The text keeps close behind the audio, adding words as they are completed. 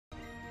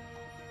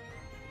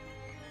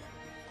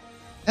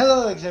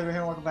Hello, Xavier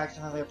here. Welcome back to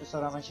another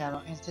episode on my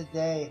channel. And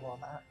today, well,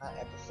 not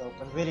episode,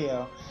 but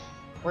video,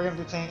 we're gonna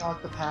be playing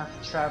Octopath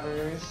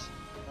Travelers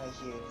right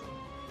here.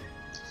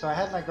 So I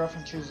had my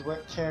girlfriend choose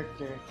what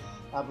character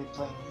I'll be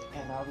playing,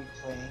 and I'll be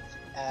playing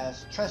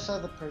as Tressa,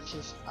 the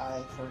purchased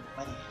eye for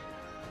money.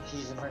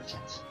 She's a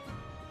merchant.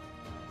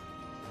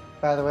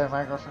 By the way,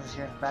 my girlfriend's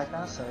here in the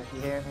background, so if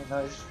you hear any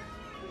noise,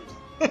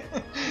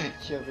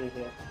 she'll be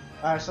here.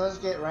 Alright, so let's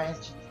get right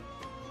into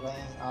playing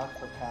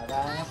Octopath.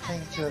 I am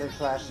playing two other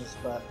classes,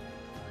 but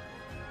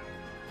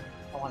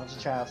I wanted to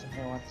try out some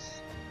new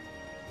ones.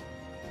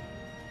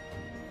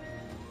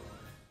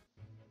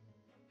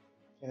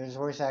 Okay, there's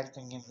voice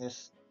acting in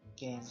this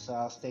game, so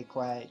I'll stay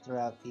quiet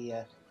throughout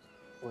the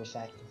voice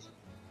acting.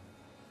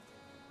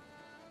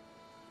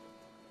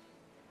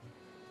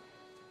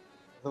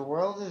 The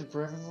world is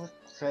brimming with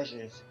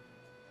treasures,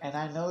 and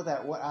I know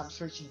that what I'm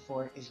searching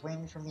for is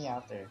waiting for me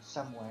out there,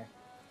 somewhere.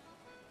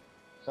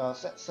 So I'll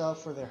set sail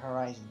for the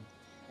horizon,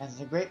 and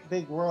the great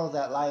big world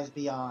that lies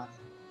beyond.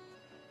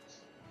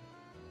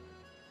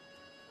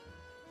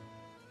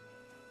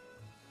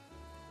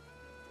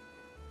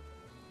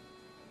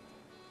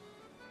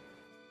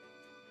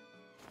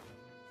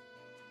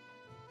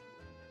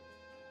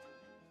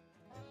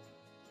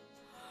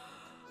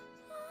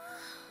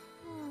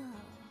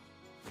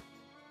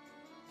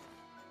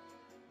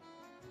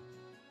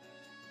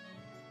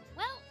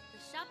 Well, the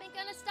shop ain't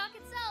gonna stock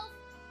itself.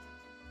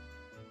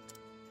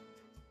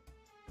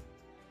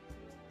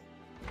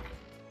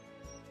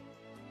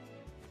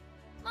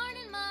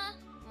 Morning, Ma.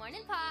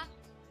 Morning, Pa.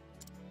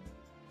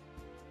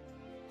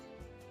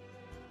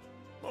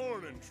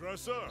 Morning,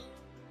 Tressa.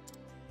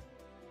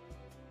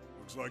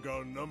 Looks like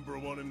our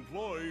 #1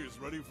 employee is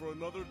ready for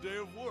another day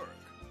of work.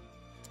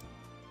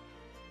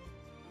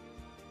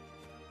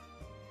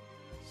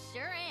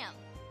 Sure am.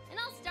 And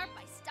I'll start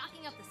by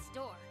stocking up the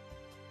store.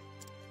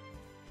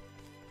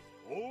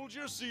 Hold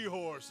your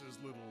seahorses,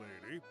 little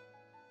lady.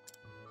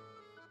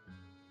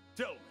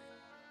 Tell me,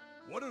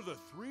 what are the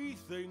 3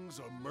 things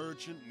a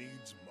merchant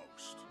needs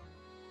most?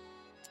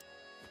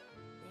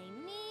 They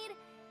need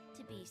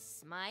to be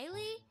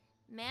smiley,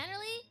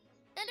 mannerly,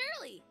 and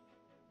early.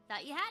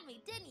 Thought you had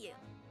me, didn't you?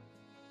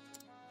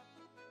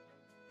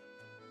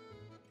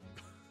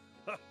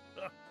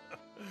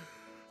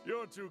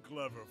 You're too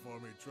clever for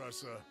me,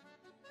 Tressa.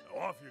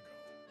 Now off you go.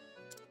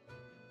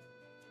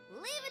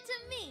 Leave it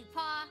to me,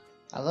 Pa.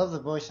 I love the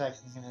voice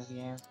acting in this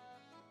game.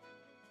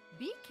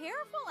 Be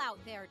careful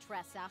out there,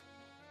 Tressa.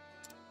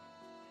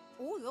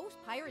 Oh, those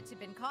pirates have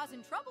been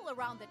causing trouble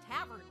around the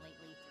tavern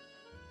lately.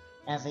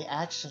 And the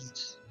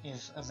accent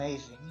is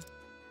amazing.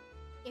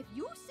 If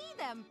you see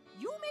them,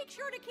 you make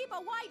sure to keep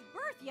a wide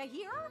berth, you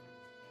hear?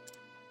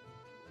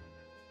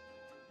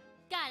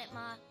 Got it,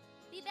 Ma.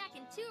 Be back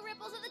in 2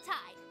 ripples of the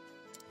tide.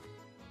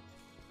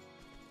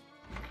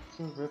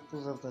 2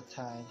 ripples of the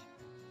tide.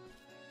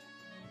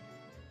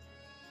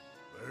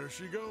 There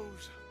she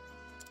goes.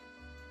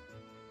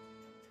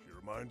 She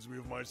reminds me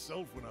of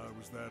myself when I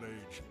was that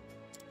age.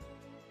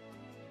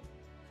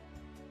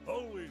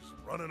 Always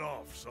running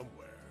off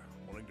somewhere,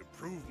 wanting to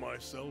prove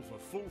myself a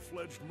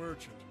full-fledged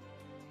merchant.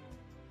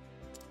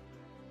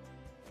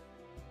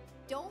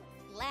 Don't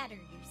flatter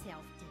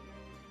yourself,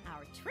 dear.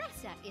 Our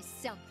Tressa is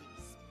something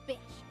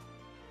special.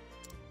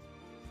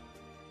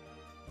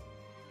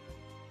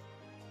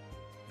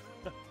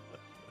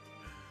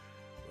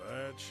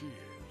 That she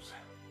is.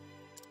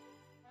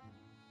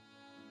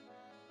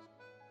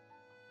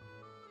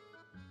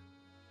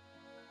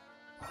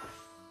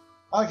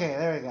 Okay,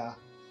 there we go.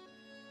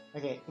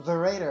 Okay, the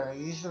radar.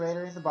 Use the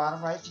radar in the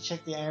bottom right to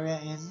check the area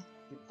in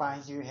to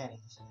find your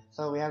headings.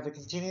 So we have to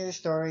continue the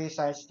story,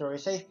 side story,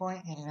 save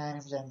point, hidden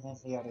items, and then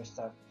the other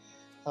stuff.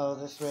 So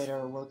this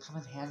radar will come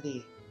in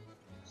handy.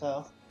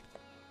 So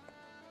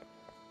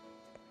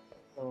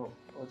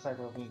looks like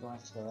we'll be going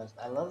to the left.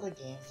 I love the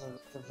games,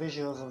 the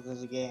visuals of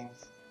this game.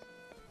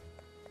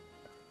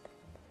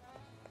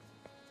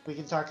 We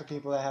can talk to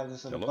people that have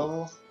this little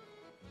Hello.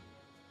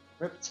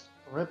 bubble.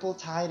 Ripple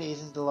Tide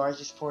isn't the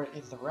largest port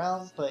in the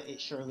realm, but it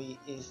surely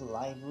is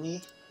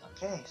lively.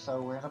 Okay,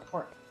 so we're in a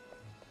port.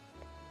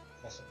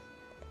 Yes,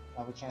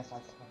 no, we can't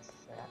talk to them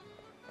for that.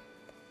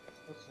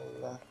 Let's go to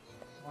the left.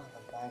 There's one in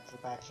the back,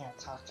 but I can't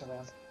talk to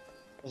them.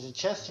 There's a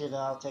chest here, though.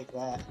 I'll take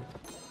that.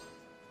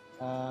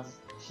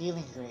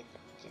 Healing grape.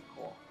 Okay,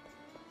 cool.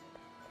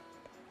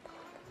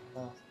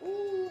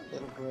 Ooh,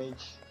 little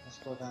bridge. Let's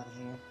go down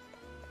here.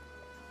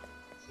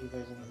 See if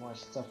there's any more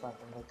stuff I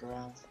can look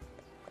around.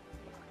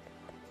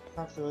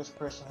 Talk to this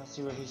person and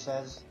see what he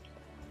says.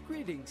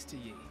 Greetings to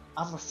ye.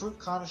 I'm a fruit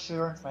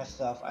connoisseur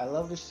myself. I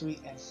love the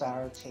sweet and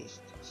sour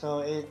taste. So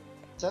it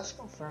does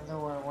confirm that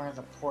we're in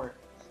the port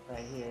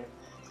right here.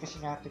 I guess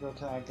you have to go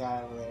to that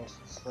guy over there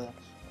since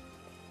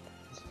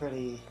it's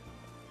pretty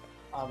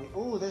obvious.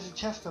 Ooh, there's a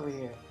chest over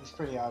here. It's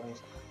pretty obvious.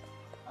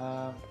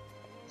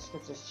 Let's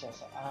get this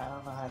chest. I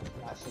don't know how to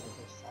pronounce it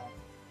this time.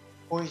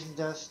 Poison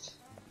dust.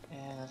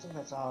 And I think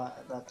that's all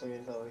that there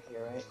is over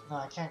here, right? No,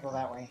 I can't go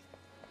that way.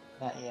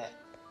 Not yet.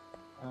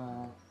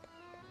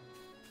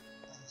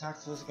 Talk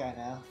to this guy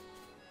now.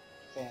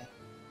 Okay.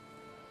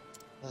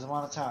 Doesn't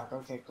want to talk.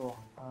 Okay, cool.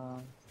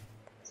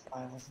 It's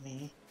fine with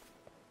me.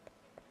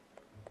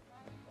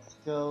 Let's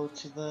go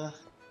to the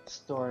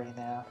story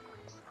now.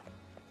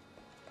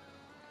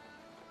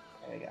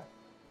 There we go.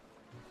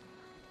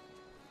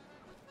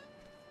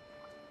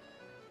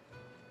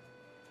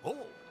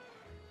 Oh,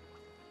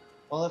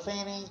 Well, if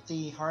Anne ain't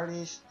the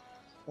hardest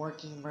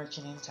working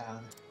merchant in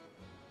town.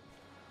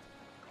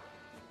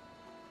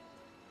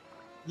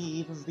 He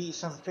even beat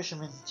some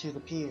fishermen to the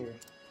pier.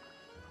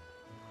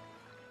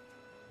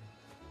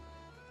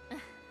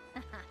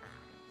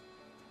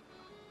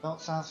 Don't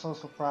sound so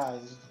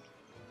surprised.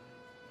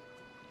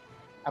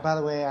 By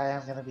the way, I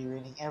am going to be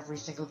reading every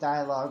single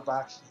dialogue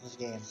box in this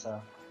game,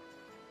 so...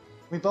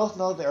 We both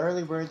know the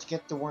early birds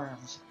get the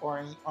worms, or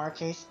in our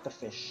case, the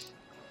fish.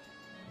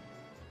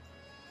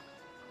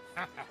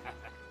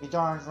 You're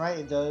darn right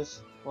it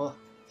does. Well,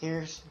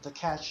 here's the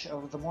catch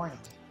of the morning.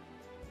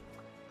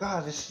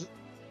 God, this is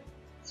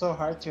so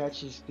hard to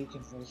actually speak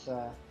in this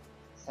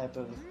type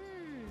of...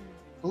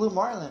 Blue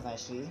marlin, I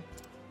see.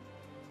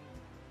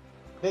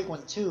 Big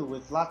one too,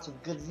 with lots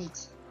of good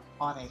meats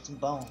on its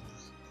bones.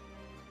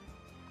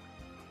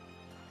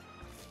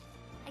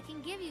 I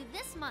can give you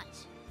this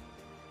much.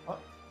 Oh,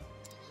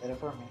 said it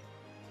for me.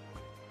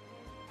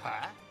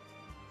 huh?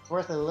 It's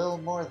worth a little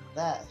more than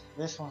that.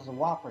 This one's a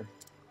whopper.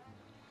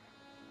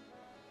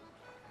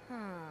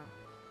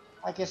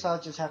 I guess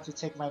I'll just have to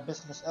take my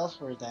business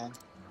elsewhere then.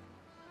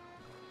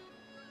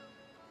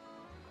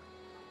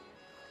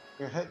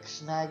 Your hook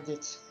snagged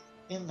its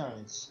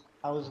innards.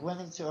 I was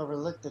willing to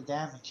overlook the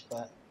damage,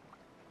 but...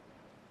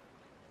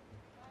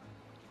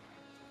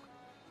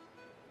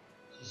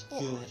 She's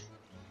good.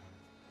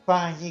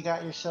 Fine, you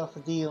got yourself a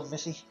deal,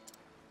 Missy.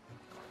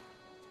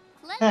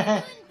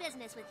 Pleasure doing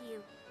business with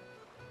you.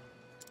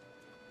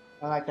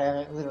 I like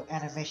that little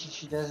animation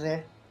she does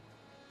there.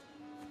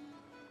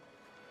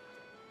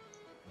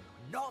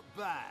 Not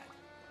bad.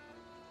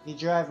 You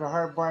drive a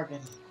hard bargain.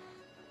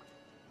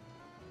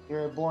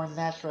 You're a born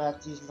natural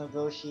at these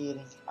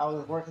negotiating. I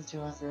was working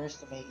to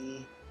underestimate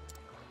you.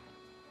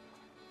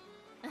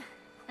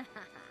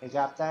 You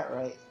got that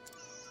right.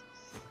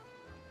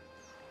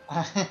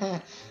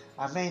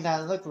 I may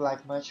not look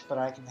like much, but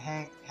I can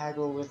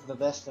haggle with the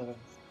best of them.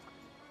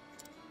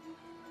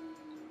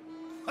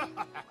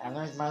 I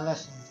learned my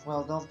lesson.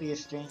 Well, don't be a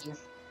stranger.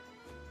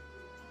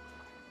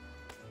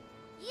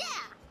 Yeah!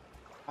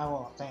 I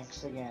won't,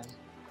 thanks again.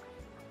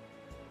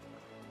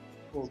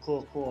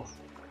 Cool.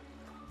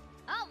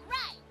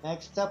 Alright!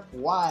 Next up,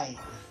 Y.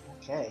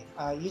 Okay.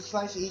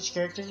 Utilize each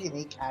character's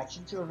unique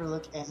action to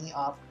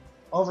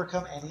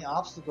overcome any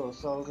obstacle.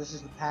 So this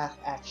is the path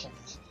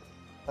actions.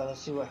 So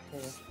let's see what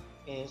here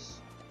is.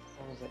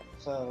 What is it?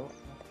 So,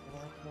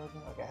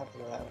 okay, I have to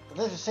go that way. But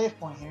there's a save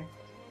point here.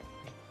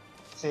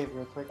 Save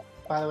real quick.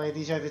 By the way,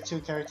 these are the two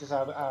characters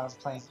I was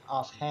playing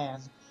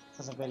offhand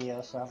from the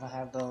video, so I'm gonna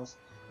have those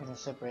in a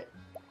separate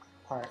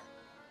part.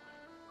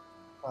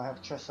 I'll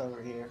have Tress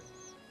over here.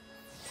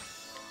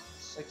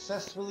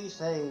 Successfully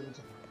saved.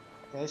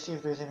 Okay, let's see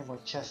if there's any more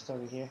chests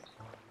over here.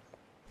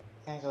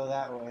 Can't go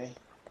that way.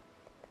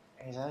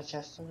 Is that a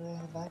chest over there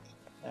in the back?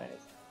 There it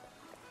is.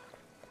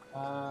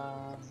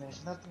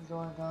 There's nothing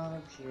going on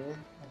up here,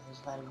 and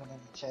there's not even any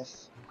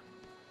chests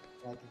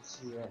that I can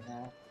see right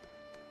now.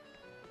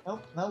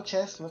 Nope, no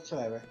chests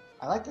whatsoever.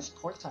 I like this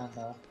port time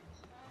though.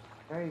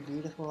 Very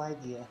beautiful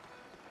idea.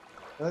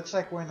 It looks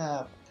like we're in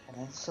a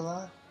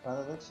peninsula, by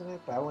the looks of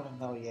it, but I wouldn't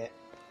know yet.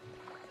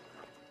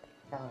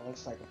 Kinda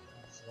looks like a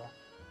peninsula.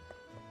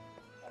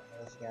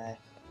 This guy.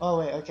 Oh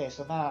wait, okay,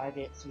 so now I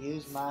get to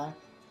use my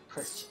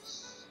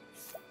purchase.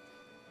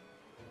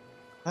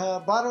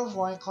 Bottle of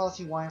wine,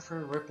 quality wine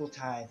for Ripple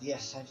Tide.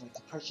 Yes, I'd like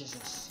to purchase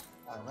this.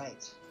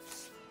 Alright.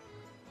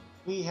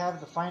 We have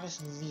the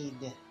finest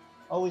mead.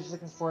 Always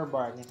looking for a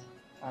bargain.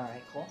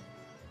 Alright, cool.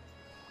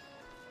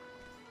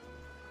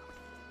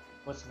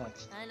 What's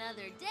next?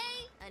 Another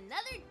day,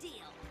 another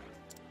deal.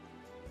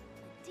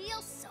 A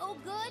deal so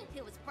good,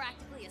 it was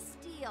practically a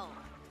steal.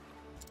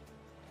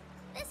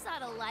 This ought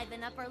to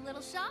liven up our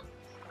little shop.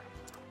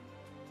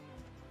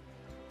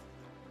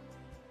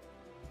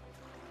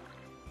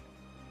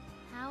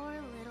 Our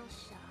little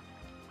shop.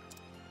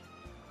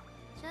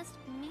 Just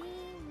me,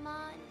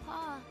 Ma, and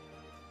Pa.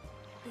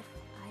 If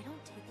I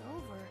don't take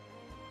over,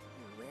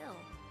 who will?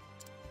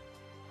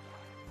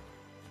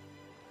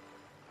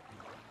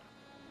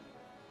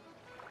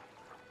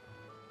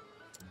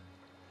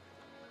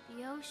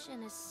 The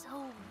ocean is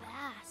so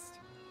vast.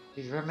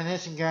 He's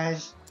reminiscing,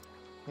 guys.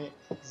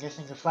 I'm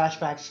guessing the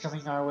flashback's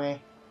coming our way.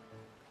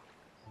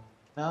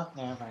 No?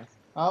 Never mind.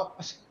 Oh,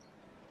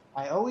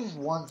 I always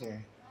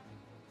wonder,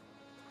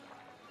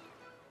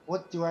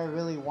 what do I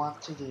really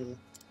want to do?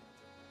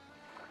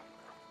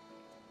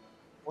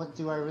 What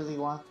do I really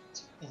want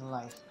in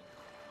life?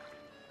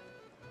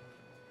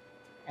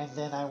 And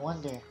then I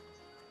wonder,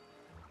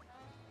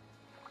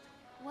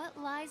 What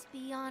lies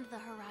beyond the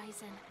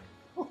horizon?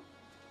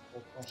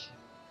 good question.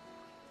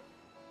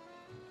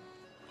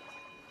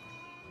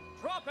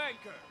 Drop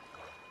anchor!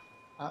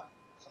 Oh,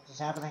 something's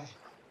happening.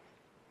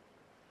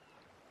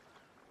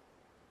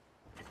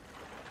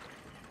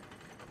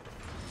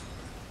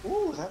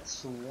 Ooh,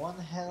 that's one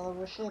hell of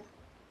a ship.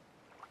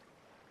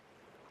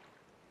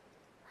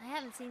 I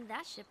haven't seen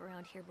that ship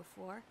around here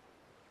before.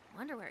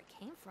 Wonder where it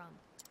came from.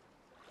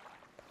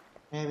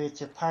 Maybe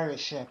it's a pirate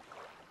ship.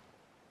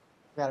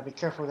 Gotta be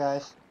careful,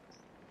 guys.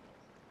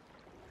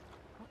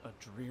 What a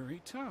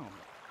dreary town.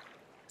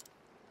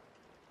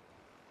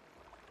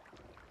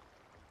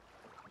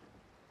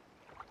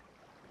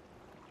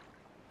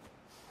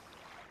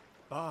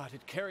 But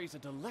it carries a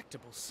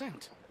delectable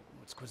scent.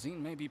 Its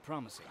cuisine may be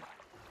promising.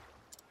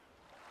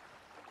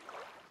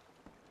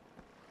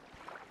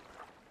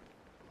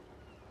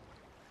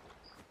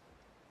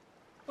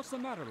 What's the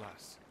matter,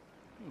 lass?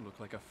 You look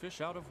like a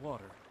fish out of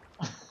water.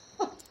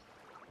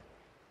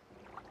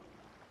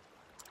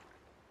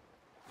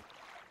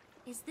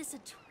 Is this a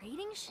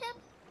trading ship?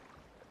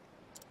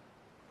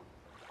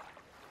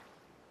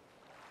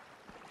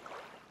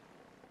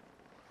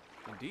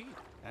 Indeed,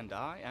 and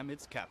I am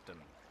its captain.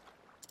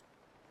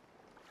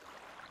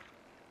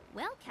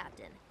 Well,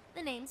 Captain,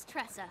 the name's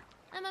Tressa.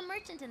 I'm a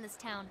merchant in this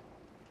town.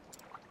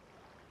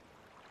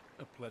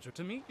 A pleasure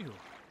to meet you.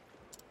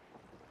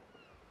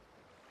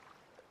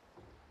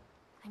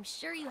 I'm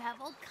sure you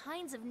have all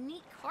kinds of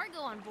neat cargo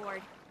on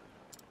board.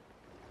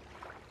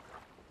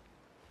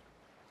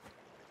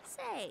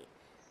 Say,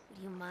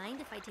 would you mind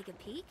if I take a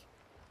peek?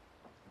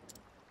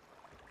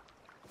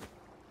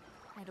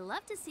 I'd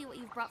love to see what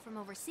you've brought from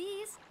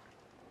overseas.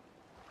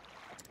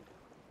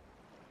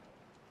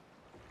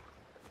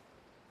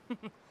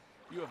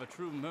 You have a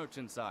true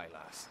merchant's eye,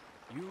 lass.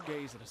 You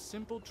gaze at a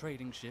simple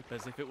trading ship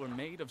as if it were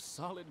made of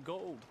solid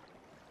gold.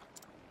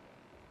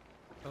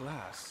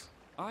 Alas,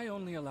 I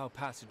only allow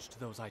passage to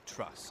those I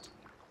trust.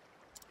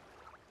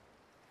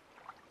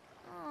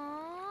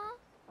 Aww.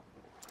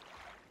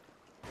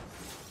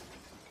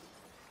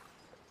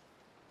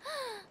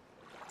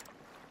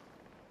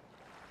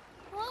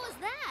 What was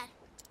that?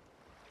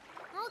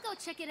 I'll go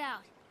check it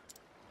out.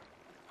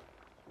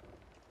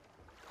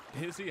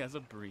 Busy as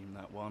a bream,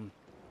 that one.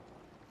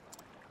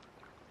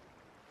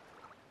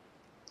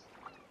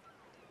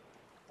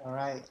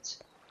 Alright,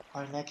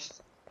 our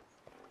next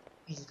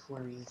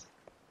inquiry.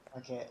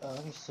 Okay,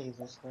 let me save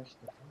this first.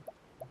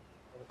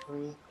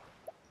 Inquiry.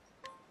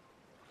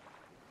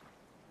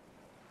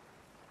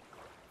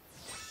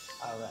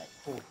 Alright,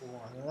 cool.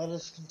 Let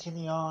us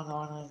continue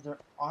on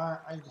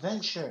our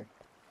adventure.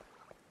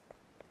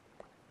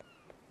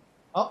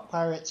 Oh,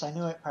 pirates, I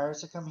knew it.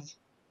 Pirates are coming.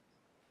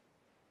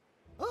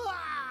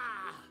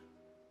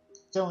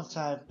 Don't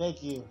I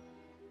beg you?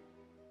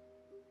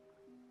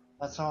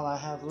 That's all I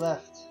have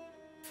left.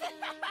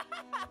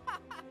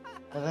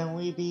 And then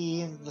we be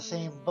in the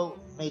same boat,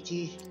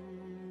 matey.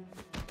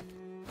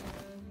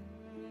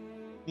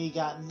 We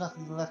got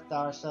nothing left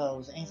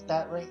ourselves, ain't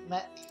that right,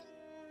 Mac?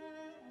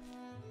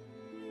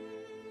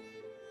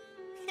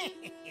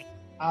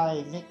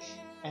 Aye, Nick,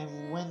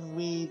 and when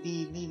we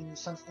be needing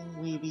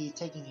something, we be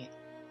taking it.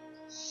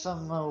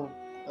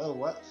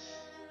 What?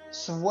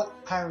 So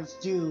what pirates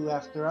do,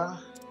 after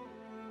all?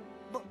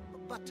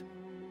 But...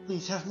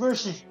 Please have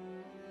mercy!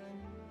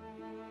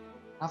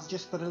 I'm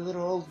just but a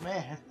little old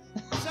man.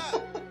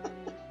 Sir!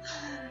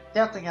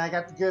 Captain, I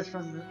got the goods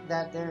from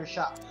that there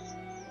shop.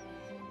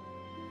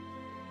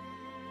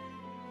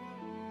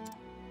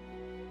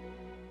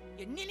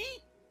 You ninny?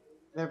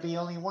 There be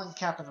only one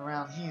captain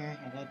around here,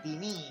 and it be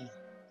me.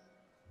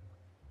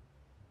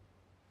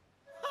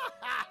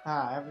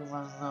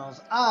 Everyone knows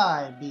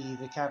I be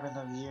the captain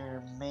of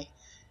your mate.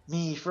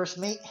 Me first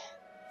mate.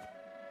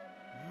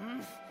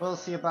 We'll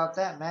see about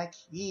that, Mac.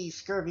 Ye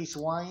scurvy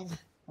swine.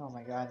 Oh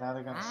my god, now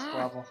they're gonna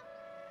squabble.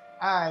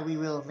 Aye, we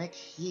will, Mick.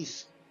 Ye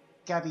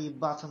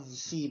scabby-bottomed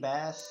sea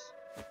bass.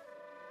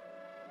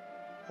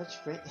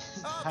 Such great...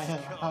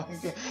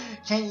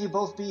 Can't you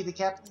both be the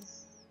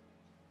captains?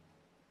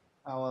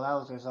 Oh, well, that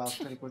was resolved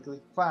pretty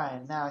quickly.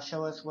 Fine, now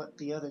show us what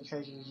the other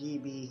treasures ye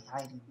be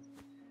hiding.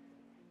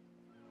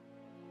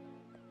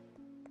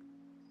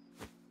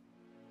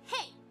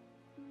 Hey!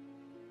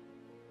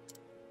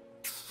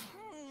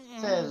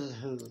 Says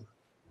who?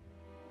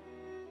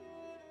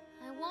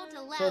 I won't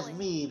allow Says it.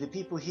 me. The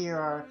people here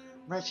are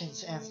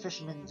merchants and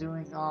fishermen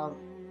doing all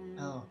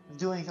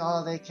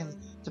they can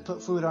to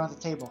put food on the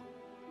table.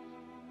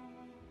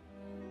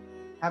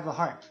 Have a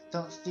heart.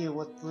 Don't steal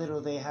what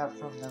little they have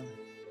from them.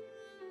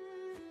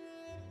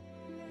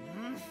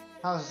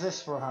 How's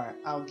this for heart?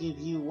 I'll give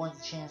you one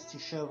chance to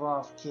shove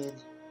off, kid.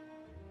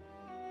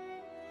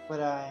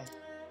 But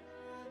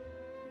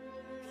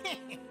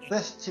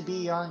best to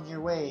be on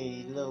your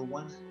way, little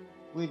one.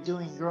 We're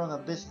doing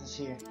grown-up business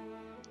here.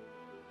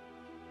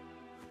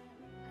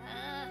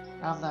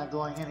 I'm not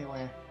going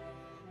anywhere.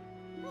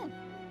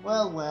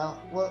 Well,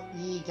 what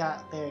ye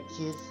got there,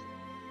 kid?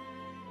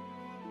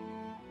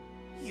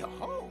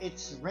 Yo-ho!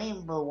 It's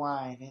rainbow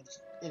wine.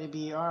 It'll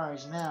be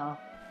ours now.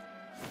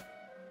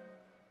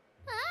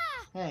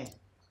 Hey.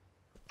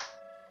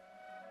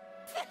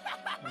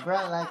 A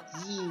brat like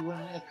ye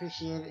wouldn't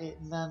appreciate it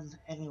none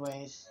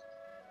anyways.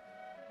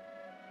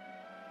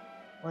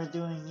 We're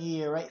doing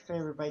ye a right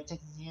favor by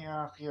taking it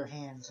off your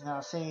hands. Now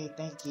say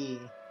thank ye.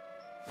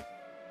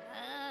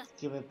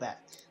 give it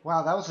back.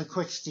 Wow, that was a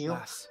quick steal.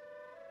 Lass,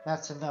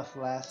 That's enough,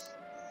 lass.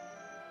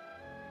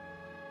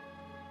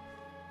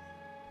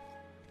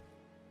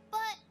 But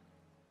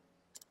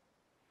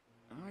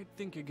I'd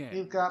think again.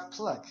 You've got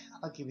pluck,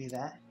 I'll give you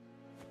that.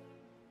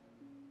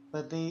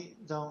 But they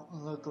don't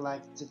look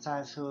like the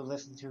types who will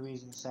listen to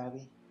reason,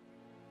 savvy.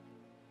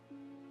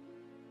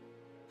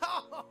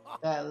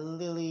 That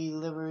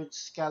lily-livered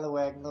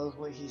scalawag knows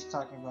what he's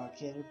talking about,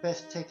 kid. You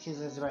best take his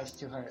advice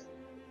to heart.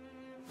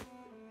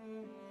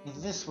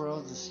 In this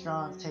world, the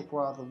strong take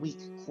while the weak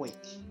quake.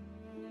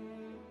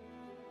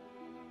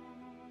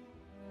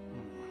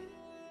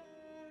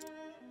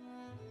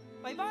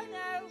 Bye-bye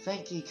now.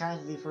 Thank ye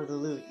kindly for the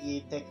loot,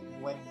 ye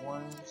dick-wedding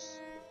worms.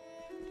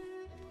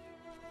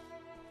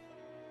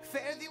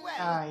 Fare thee well.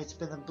 Ah, it's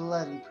been a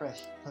bloody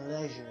pleasure.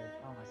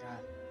 Oh my god.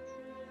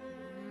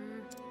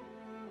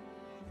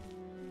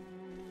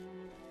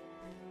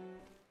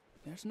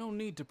 There's no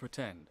need to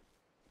pretend.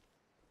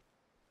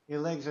 Your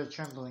legs are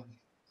trembling.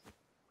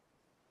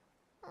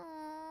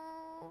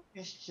 oh,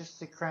 It's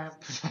just a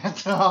cramp,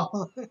 that's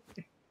all.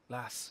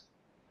 Lass,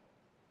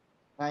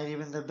 Not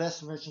even the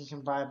best merchant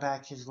can buy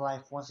back his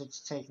life once it's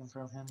taken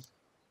from him.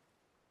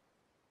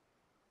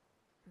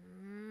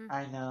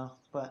 I know,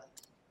 but...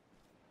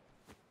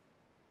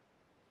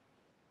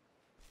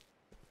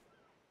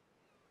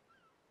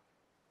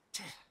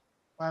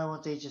 Why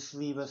won't they just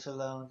leave us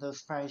alone?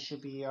 Those pirates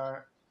should be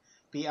out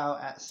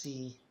at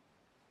sea.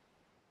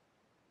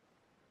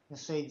 They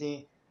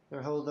say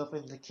they're holed up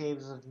in the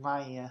caves of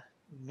Maya,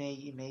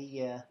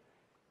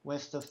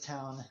 west of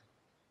town.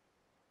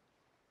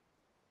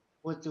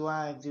 What do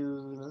I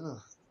do?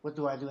 Ugh, what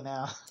do I do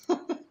now?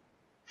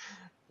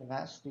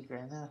 Cannot speak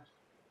right now.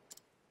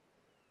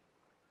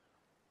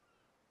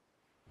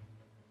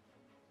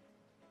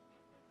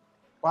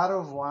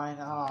 Bottle of wine.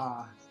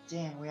 Ah,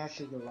 damn, we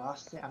actually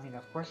lost it. I mean,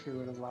 of course we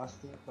would have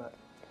lost it, but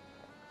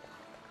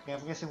yeah,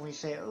 I'm guessing we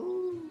say,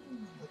 ooh,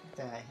 look at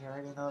that. He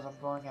already knows I'm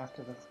going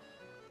after them.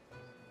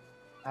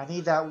 I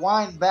need that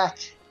wine back.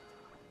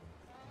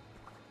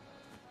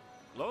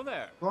 hello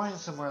there. Going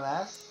somewhere,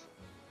 lass.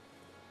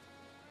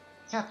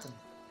 Captain,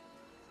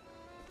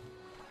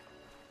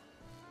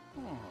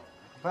 Oh,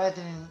 if I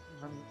didn't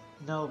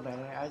know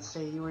better, I'd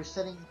say you were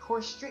setting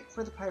course straight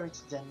for the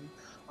pirates' den.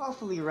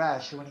 Awfully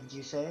rash, wouldn't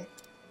you say?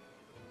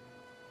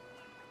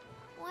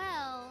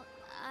 well,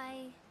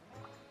 I...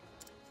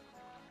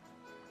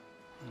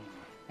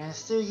 And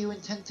still you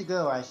intend to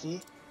go, I see.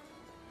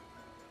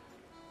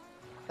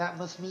 That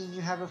must mean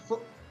you have a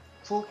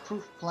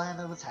foolproof plan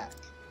of attack.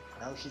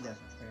 No, she doesn't,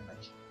 very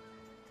much.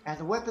 And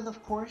a weapon,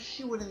 of course,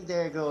 you wouldn't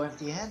dare go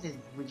empty-handed,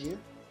 would you?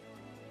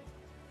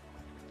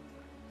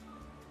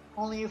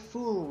 Only a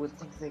fool would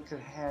think they could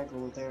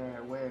haggle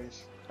their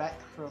wares back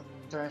from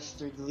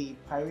dastardly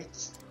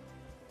pirates.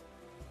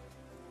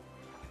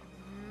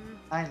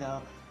 I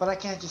know, but I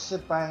can't just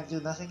sit by and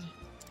do nothing.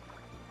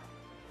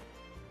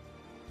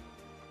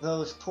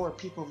 Those poor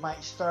people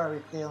might starve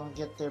if they don't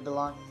get their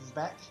belongings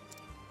back.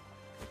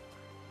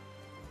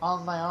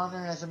 On my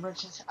honor as a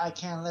merchant, I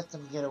can't let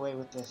them get away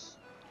with this.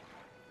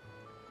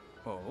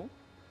 oh?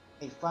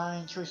 A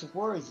fine choice of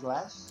words,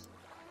 lass.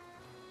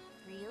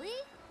 Really?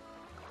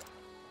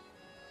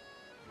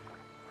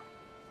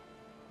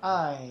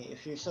 Aye,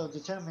 if you're so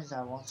determined,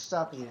 I won't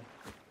stop you.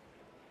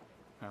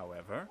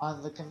 However,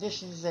 On the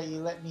conditions that you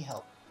let me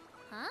help.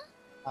 Huh?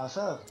 How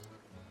so?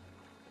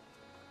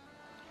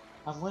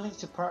 I'm willing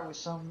to part with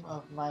some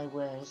of my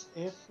wares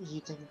if you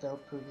think they'll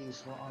prove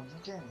useful on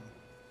your journey.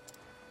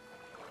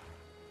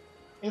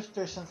 If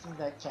there's something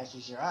that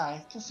catches your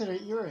eye, consider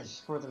it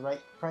yours for the right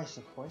price,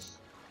 of course.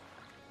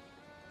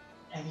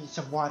 I need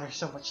some water,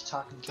 so much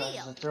talking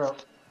tries to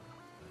throat.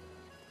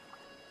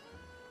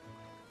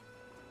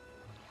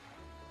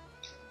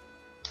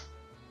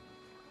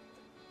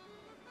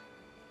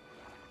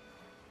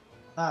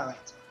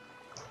 Alright.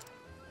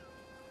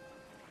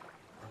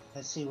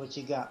 Let's see what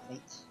you got,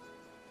 mate.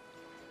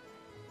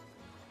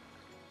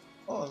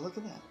 Oh, look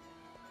at that.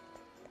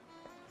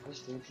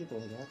 There's 3 people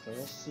here. Okay,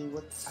 let's see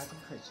what I can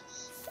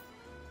purchase.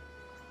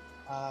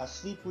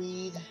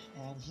 Sleepweed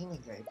and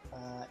healing grape.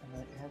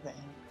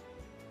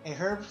 A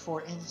herb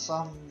for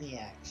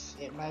insomniacs.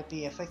 It might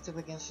be effective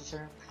against a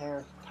certain pair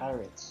of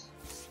pirates.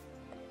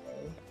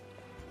 Okay.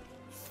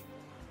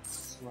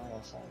 That's what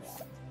else I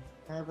got.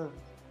 Herb of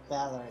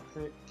valor.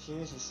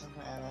 Cures a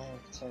single ally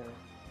of terror.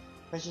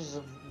 Purchases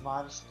a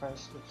modest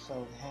price if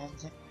sold.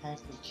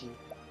 Handkerchief.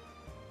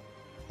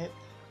 Hip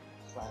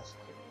flask.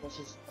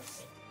 Purchase.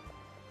 Okay.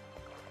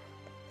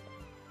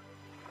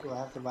 Do I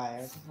have to buy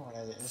everything? What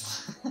it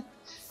is?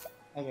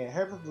 Okay,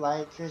 Herb of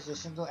Light cures a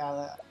single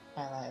ally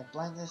of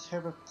blindness.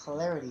 Herb of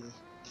Clarity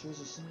cures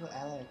a single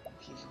ally of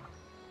confusion.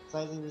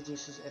 Slightly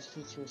reduces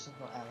SP to a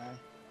single ally.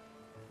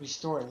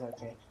 Restores,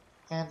 okay.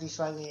 Candy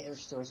slightly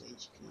restores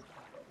HP.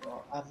 Okay,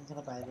 well, I'm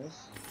gonna buy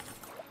this.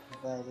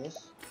 Buy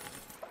this.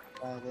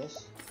 Buy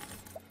this.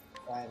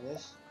 Buy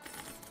this.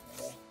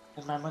 Okay.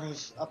 And my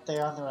money's up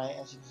there on the right,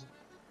 as you can see.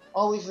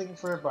 Always looking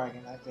for a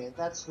bargain. Okay,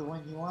 that's the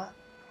one you want.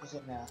 Is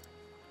it now?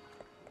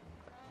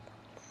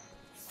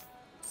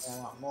 I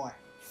want more.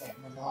 Yeah,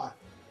 more.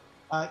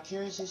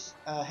 Curious is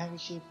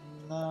handkerchief,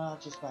 no,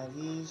 just buy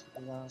these,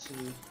 because I don't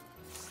see.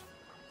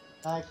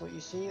 Like what you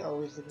see,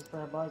 always looking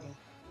for a bargain.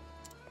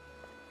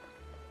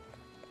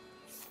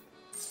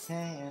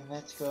 Okay, and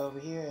let's go over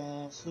here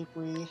and sleep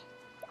weed.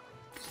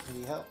 It's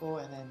pretty helpful,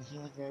 and then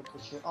healing grape,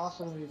 which are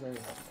also going to be very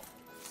helpful.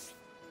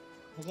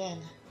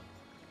 Again,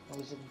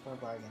 always looking for a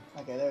bargain.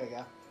 Okay, there we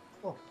go.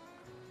 Cool.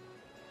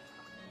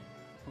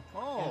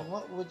 Oh. And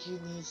what would you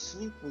need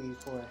sleep weed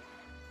for? I'm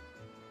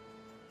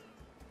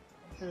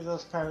sure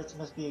those pirates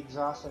must be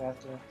exhausted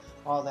after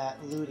all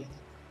that looting.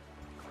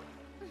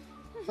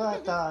 So I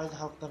thought I'd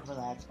help them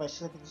relax by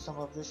slipping some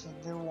of this in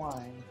their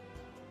wine.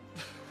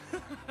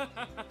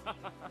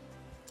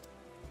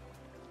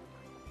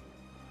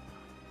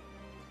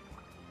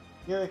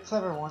 You're a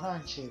clever one,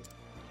 aren't you?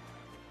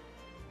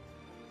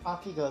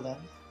 Off you go then.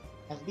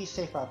 And be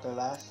safe out there,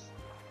 lass.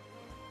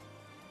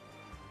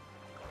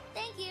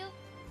 Thank you.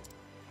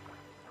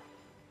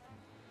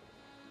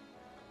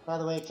 By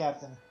the way,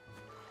 Captain,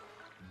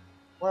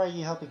 why are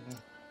you helping me?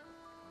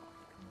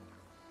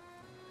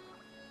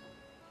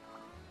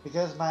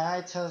 Because my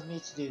eye tells me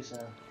to do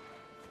so.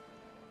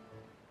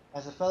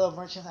 As a fellow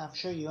merchant, I'm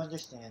sure you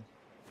understand.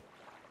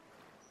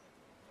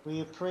 We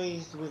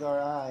appraised with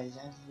our eyes,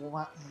 and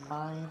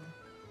mine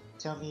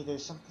tell me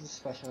there's something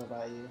special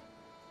about you.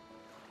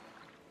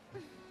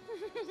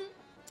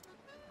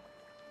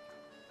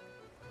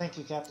 Thank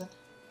you, Captain.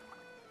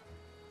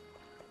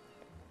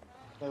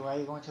 Wait, why are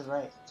you going to the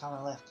right? It's on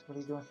the left. What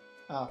are you doing?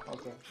 Oh,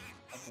 okay.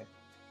 Okay.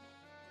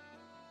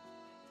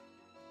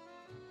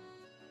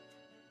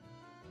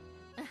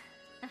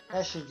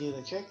 That should do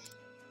the trick.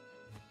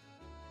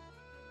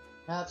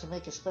 Now to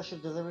make a special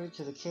delivery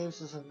to the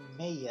caves of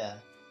Maya.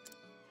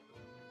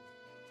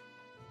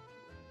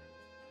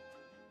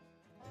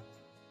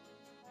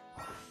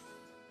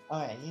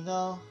 Alright,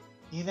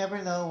 you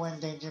never know when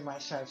danger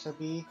might strike, so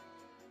be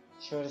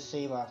sure to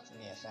save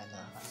often. Yes, I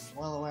know. I'm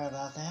well aware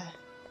about that.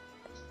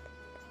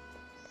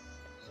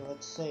 So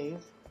let's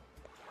save.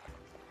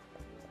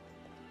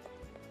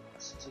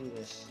 Let's do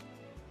this.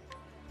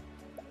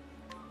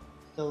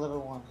 Still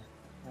level 1.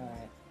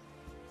 Alright.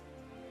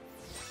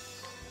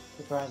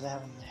 Surprised I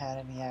haven't had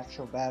any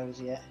actual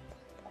battles yet.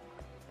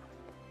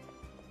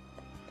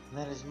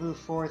 Let us move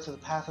forward to the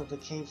path of the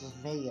caves of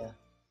Maya.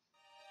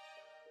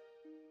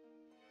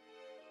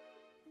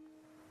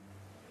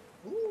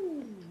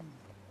 Ooh.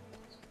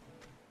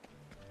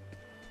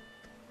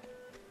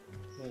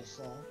 Okay,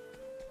 so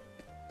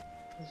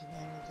there's an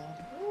enemy down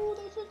here. Ooh,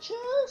 there's a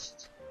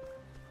chest!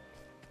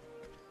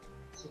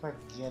 Let's see if I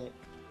can get it.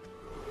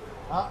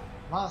 Ah,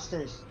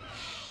 monsters!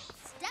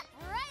 Step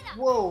right up.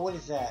 Whoa, what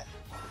is that?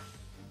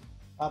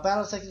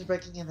 Battle seconds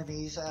breaking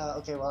enemies.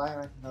 Okay, well I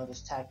already know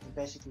this tactic.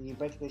 Basically, you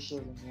break their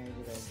shield and you're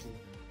able to,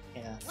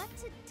 you know. What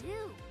to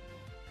do?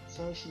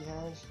 So she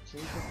has 2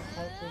 different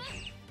types of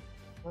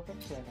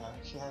weapons right now.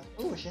 She has,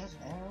 ooh, she has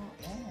an arrow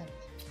and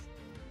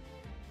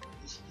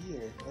a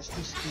spear. Let's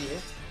do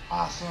spear.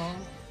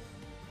 Awesome.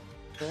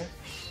 Okay.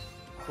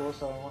 Cool.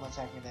 So I won't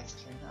attack you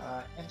next turn.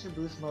 Enter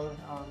boost mode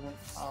on the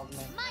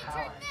augment My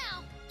power. turn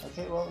now.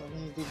 Okay, well let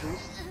me do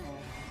boost and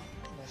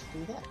let's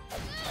do that.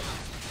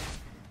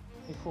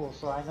 Okay, cool.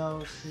 So I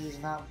know he's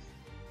not.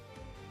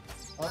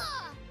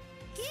 Oh,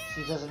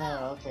 he does an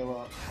arrow. Okay,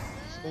 well,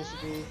 so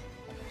basically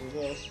I can do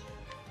this.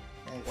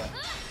 There you go.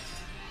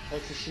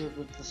 Breaks the shield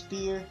with the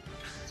spear,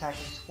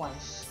 attacking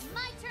twice.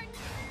 My turn.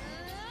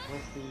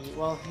 With the,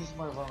 well, he's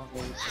more vulnerable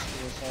with the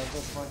spear, so it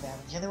does more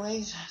damage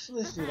anyways. So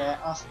let's do that.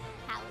 Awesome.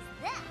 How is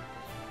that?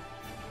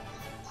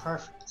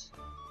 Perfect.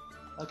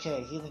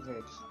 Okay, healing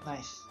grapes.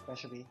 Nice. That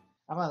should be.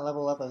 I'm gonna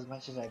level up as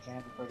much as I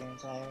can before getting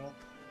to that area.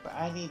 But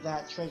I need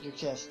that treasure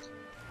chest.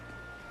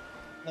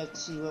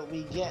 Let's see what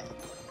we get.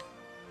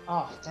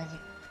 Oh, dang it.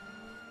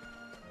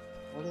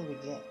 What did we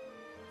get?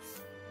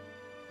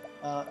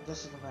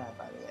 This is the map,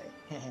 by the way.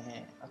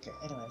 Okay,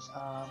 anyways,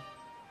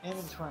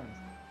 inventory.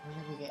 What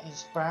did we get?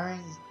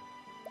 Inspiring.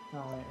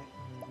 No,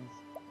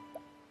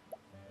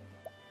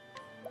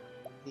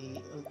 wait.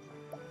 The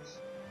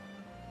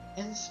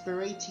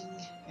inspiring.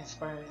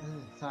 Inspiring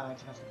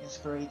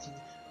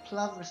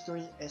plum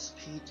restores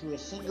SP to a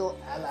single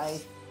ally.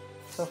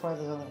 So far,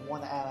 there's only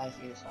one ally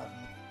here, so I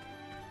mean,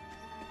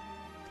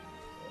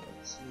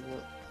 let's see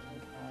what we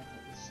find.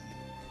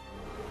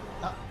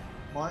 Oh,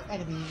 more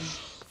enemies.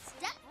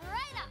 Step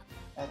right up.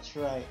 That's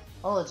right.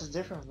 Oh, it's a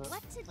different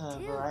What to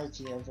do?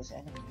 variety of this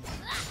enemy.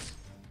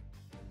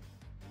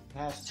 It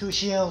has 2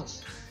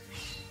 shields.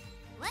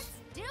 Let's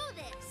do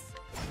this.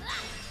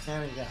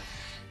 There we go.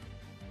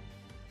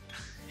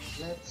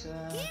 Let's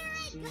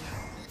see.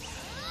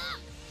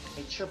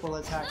 A triple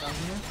attack on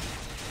you.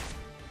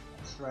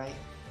 That's right.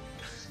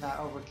 It's not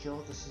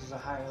overkill. This is a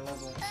higher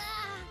level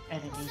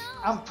enemy. Oh no.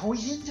 I'm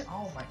poisoned?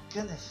 Oh my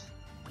goodness.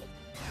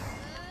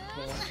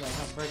 Okay, let's go. I'm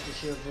gonna break the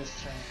shield this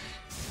turn.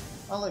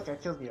 Oh look, I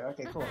killed you.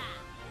 Okay, cool.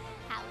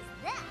 How is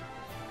that?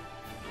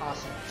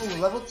 Awesome.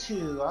 Ooh, level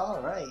 2.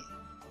 Alright.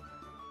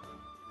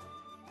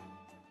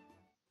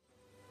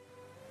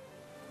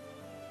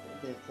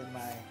 did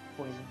my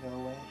poison go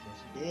away? Yes,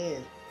 it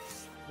did.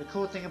 The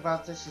cool thing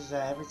about this is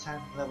that every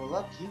time you level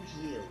up, you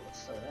heal.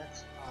 So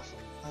that's awesome.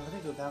 Oh, let me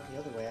go down the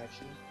other way,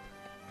 actually.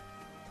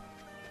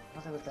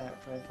 Nothing with that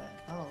red thing.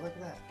 Oh, look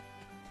at that.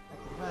 I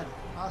can run.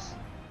 Awesome.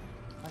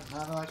 I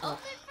don't like Open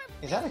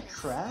for Is that a business.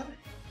 crab?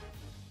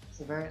 It's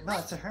a very... No,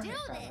 it's a Let's hermit do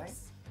crab, right?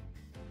 this.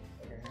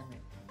 Like a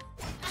hermit.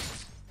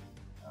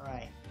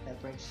 Alright,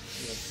 that breaks the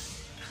shield.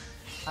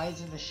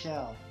 Hides in the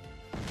shell.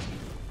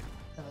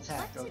 An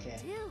attack, What to okay.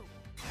 do?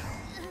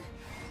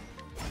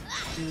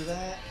 Do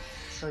that,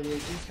 so your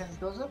defense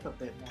goes up a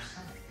bit more,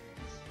 huh?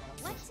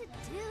 What to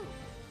do?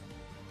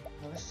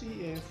 Now let's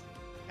see if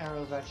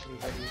arrows actually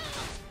hurt you.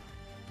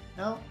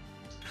 No?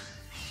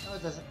 No,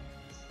 it doesn't.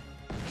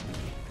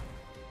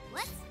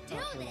 Let's do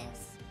Okay.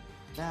 this.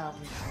 Now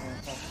I'm just gonna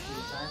attack a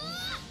few times.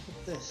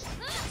 With this.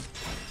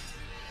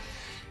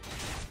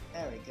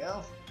 There we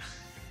go.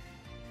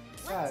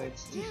 What Wow, to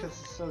its do?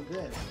 defense is so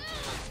good.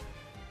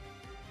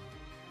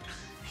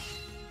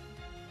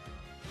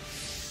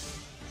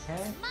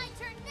 Okay. My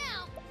turn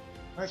now.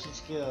 Merchant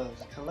skills.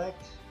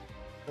 Collect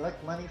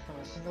money from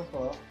a single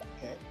foe.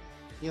 Okay.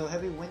 Deal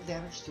heavy wind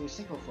damage to a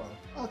single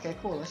foe. Okay,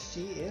 cool. Let's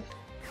see if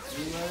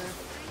you are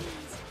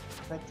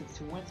effective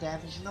to wind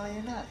damage. No,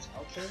 you're not.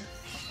 Okay.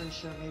 I'm pretty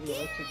sure maybe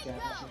electric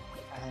damage.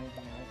 I had an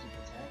electric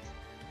attack.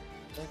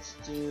 Let's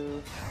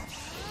do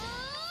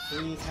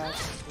 3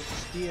 attacks with the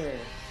spear.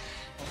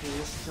 Okay,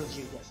 this kills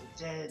you. Yes, it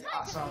did. Time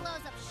Awesome. to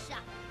close up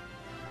shop.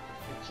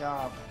 Good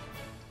job.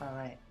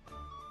 Alright.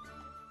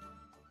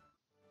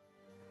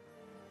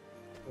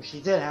 Well,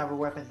 she did have a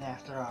weapon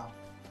after all.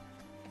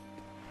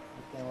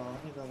 Okay, well,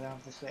 let me go down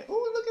this way.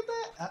 Oh, look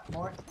at that!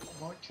 More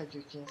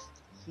treasure chest.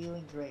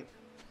 Healing grape.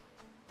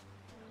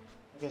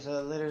 Okay,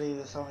 so literally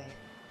there's only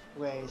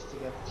ways to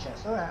get the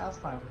chest. Alright, I'm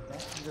fine with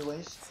that. Either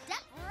ways. Step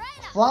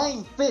right up.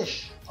 Flying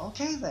fish!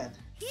 Okay then.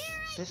 Here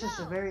I This go. is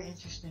a very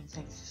interesting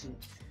thing to see.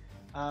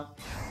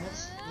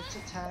 Let's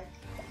attack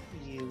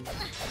you.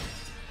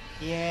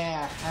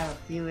 Yeah, I have a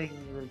feeling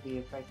you would be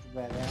affected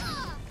by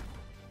that.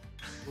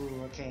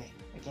 Ooh, okay.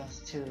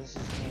 Against 2, this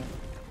is game.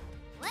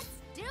 Let's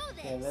do this.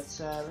 Okay,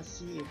 let's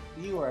see if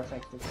you are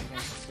affected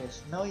against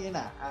this. No, you're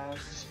not. I'm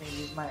just gonna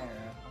use my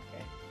arrow.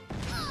 Okay.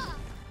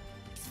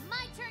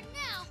 My turn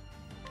now.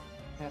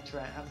 That's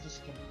right. I'm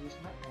just gonna use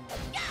my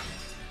arrow.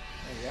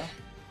 There you go.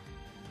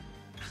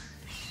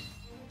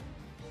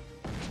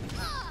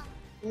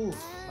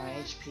 Oof, my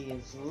HP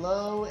is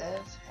low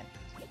as heck.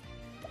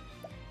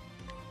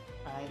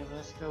 Alright,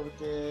 let's go with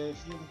the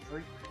healing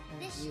grape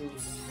and This heal.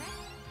 is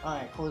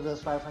Alright, cool,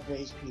 those 500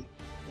 HP.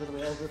 A little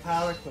bit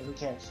overpowered, but who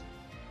cares?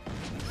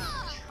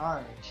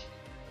 Charge.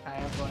 I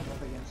am going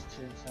up against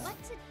 2, so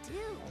what to do.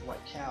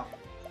 watch out.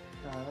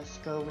 Let's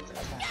go with the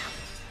attack.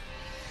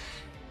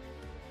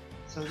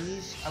 So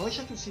these, I wish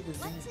I could see the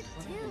What names. to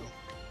What do? are they?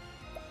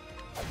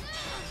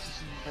 Let's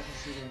see if I can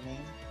see their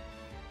name.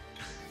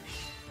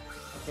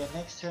 Okay,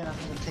 next turn I'm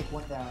gonna take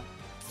one down.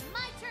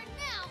 My turn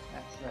now.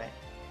 That's right.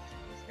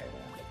 This guy down.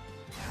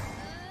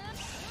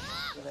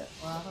 Well,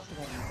 I don't think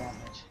I need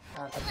damage. I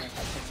don't think I can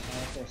take him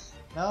like this.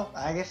 Nope,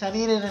 I guess I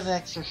needed an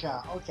extra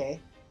shot. Okay.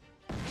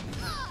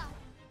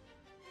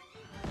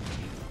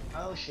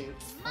 Oh shoot.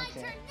 My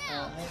Okay. turn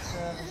now.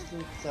 Let's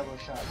do double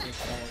shot this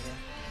guy again.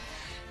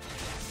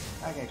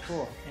 Okay,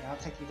 cool. And I'll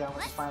take you down with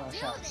Let's the final do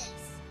shots. this.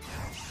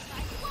 I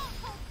won't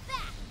hold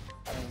back.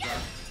 There we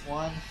go.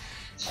 1,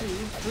 2,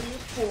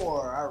 3,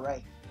 4.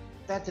 Alright.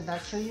 That did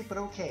not kill you, but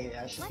okay.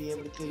 I should What be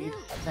able to to kill you do?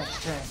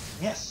 next turn.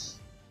 Yes!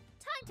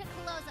 Time to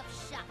close up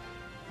shop.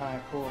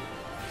 Alright, cool.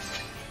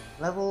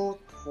 Level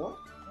 4?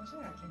 What's that?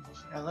 I can't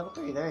see. Level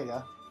 3, there you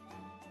go.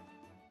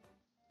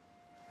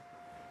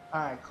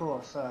 Alright,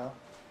 cool, so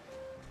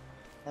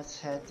let's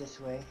head this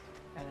way.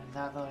 And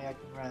not only I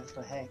can run,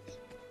 but heck.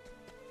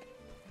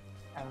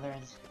 I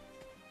learned.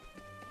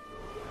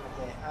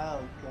 Okay, oh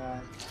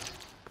god.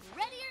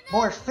 Ready or not?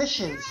 More Here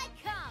fishes!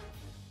 I come.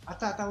 I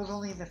thought that was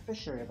only in the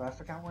fishery, but I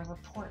forgot we're in the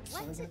port, so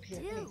What they're to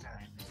gonna appear do?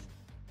 anytime.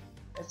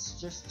 Let's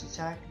just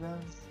attack them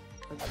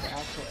with the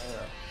actual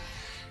arrow.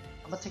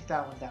 I'm gonna take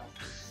that one down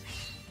first.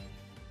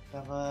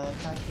 I'm gonna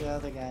attack the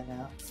other guy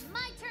now.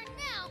 My turn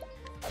now.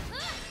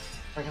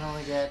 I can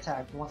only get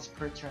attacked once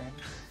per turn.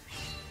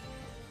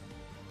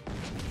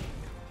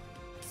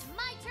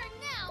 My turn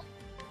now.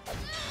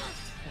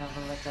 And I'm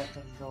gonna let that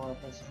thing go up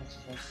as much as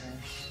I can.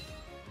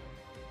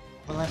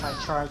 I'm gonna let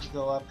my charge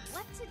go up.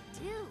 What to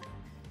do?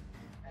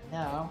 And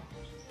now,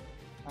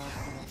 I'm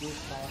gonna do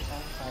my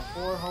attack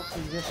by 4.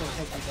 Hopefully this will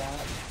take me down.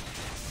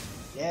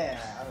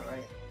 Yeah,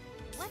 alright.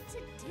 What to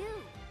do?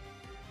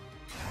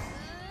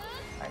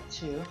 By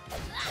 2.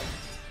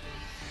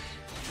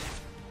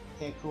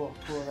 Okay, cool,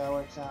 that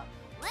works out.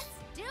 Let's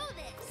do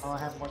this. I'll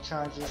have more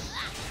charges.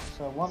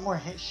 So one more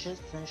hit should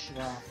finish it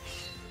off.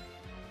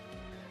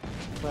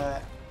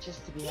 But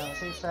just to be on the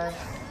safe side,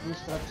 I'm gonna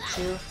boost it up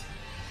to 2.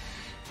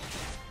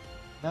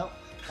 Nope,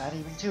 not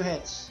even 2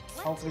 hits.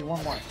 Hopefully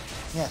one more.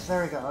 Yes,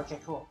 there we go. Okay,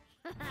 cool.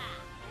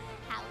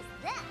 How's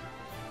that?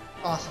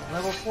 Awesome.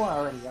 Level 4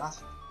 already.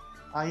 Awesome.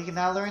 You can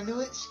now learn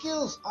new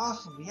skills.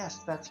 Awesome. Yes,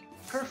 that's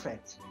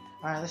perfect.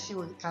 Alright, let's see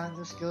what kind of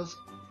new skills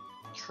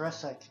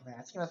Tressa can learn.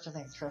 I think that's her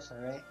name, Tressa,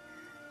 right?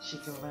 She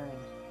can learn.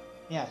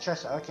 Yeah,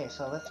 Tressa. Okay,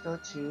 so let's go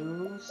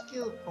to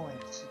skill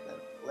points.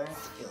 Learn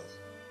skills.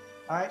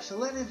 Alright, so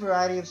learn a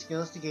variety of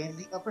skills to gain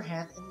the upper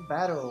hand in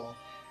battle.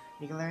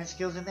 You can learn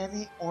skills in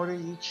any order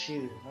you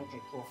choose. Okay,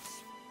 cool.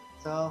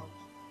 So,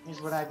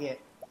 here's what I get.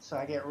 So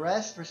I get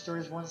Rest,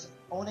 restores one's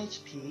own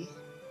HP.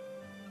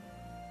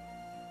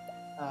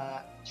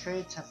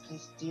 Trade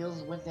Tempest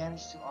deals 1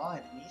 damage to all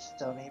enemies.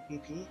 Donate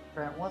BP.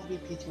 Grant 1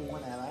 BP to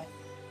one ally.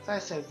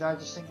 Side says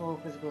dodge a single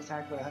physical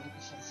attack with a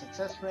 100%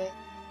 success rate.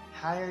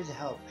 Hired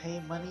help.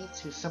 Pay money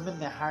to summon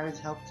the hired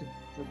help to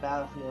the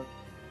battlefield.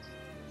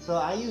 So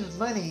I use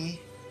money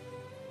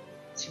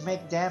to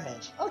make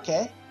damage.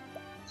 Okay.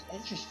 It's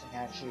interesting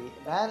actually.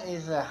 That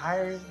is a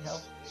hired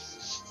help.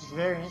 It's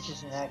very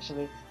interesting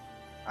actually.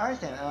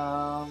 Alright then,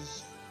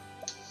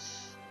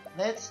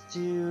 let's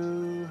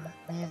do...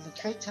 I mean, the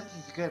trade tempest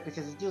is good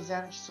because it deals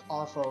damage to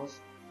all foes.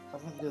 So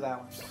I'm gonna do that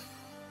one.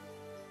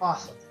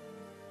 Awesome.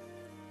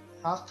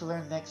 Cost to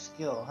learn next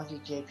skill,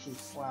 100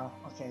 JP. Wow,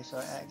 okay, so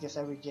I guess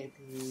every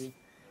JP...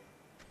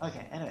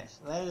 Okay, anyways,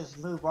 let us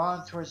move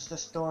on towards the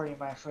story,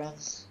 my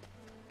friends.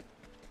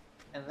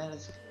 And let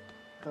us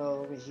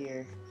go over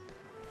here.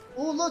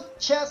 Oh, look!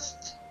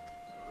 Chest!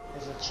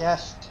 There's a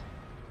chest.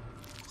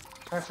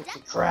 Perfect to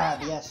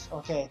grab, yes,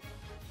 okay.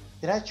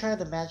 Did I try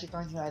the magic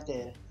on you? I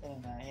did.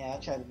 Yeah, I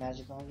tried the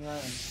magic on you.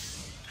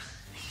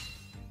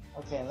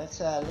 Okay, let's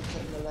look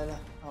at the...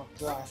 Oh,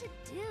 God.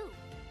 What to do?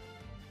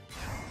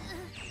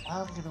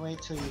 I'm gonna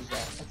wait till you use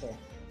that. Okay.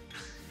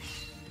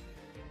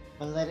 I'm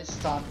gonna let it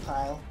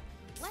stockpile.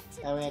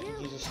 That way I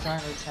can use a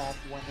stronger attack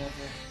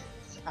whenever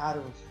it's out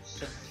of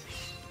sync.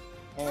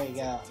 There you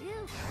go.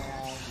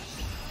 And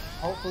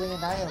hopefully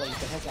annihilate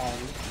the heck out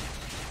of you.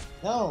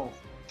 No!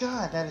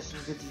 God, that is some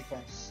good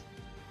defense.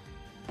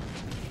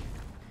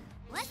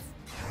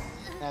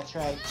 Now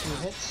try 2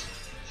 hits.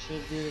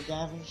 Should do the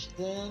damage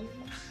then.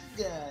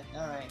 Good.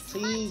 Alright,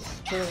 please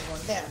kill it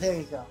one. There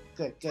you go.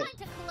 Good, good.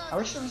 I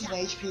wish there was an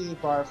HP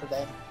bar for the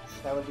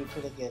enemies. That would be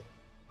pretty good.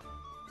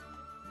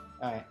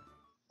 Alright.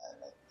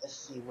 Let's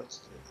see what's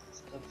doing.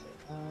 Okay.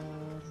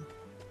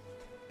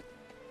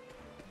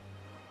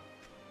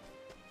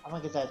 I'm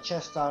gonna get that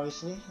chest,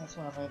 obviously. That's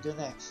what I'm gonna do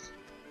next.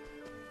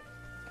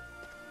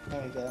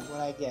 There we go.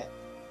 What I get?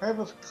 Herb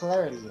of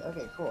Clarity.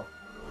 Okay, cool.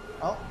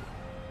 Oh.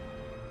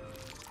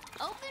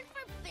 Open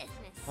for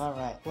business.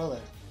 Alright,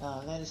 Willard.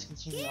 Let us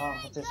continue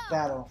on with this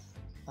battle.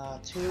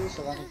 2,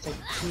 so let me take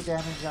 2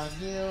 damage on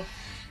you.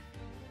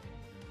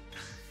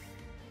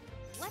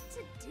 What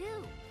to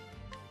do?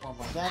 1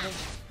 more damage.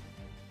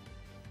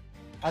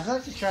 I'd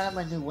like to try out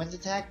my new wind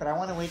attack, but I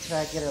want to wait till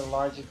I get a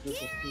larger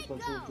group of people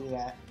to do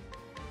that.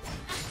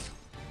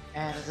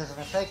 And it doesn't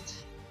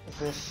affect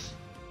this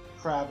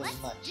crowd as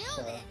much,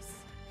 so...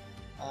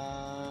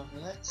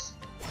 let's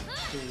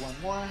do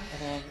 1 more, and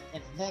then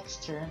in the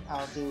next turn,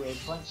 I'll do a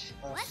bunch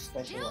of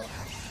special ones.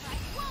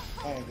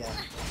 There we go.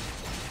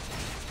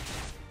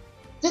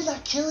 Did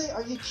not kill it?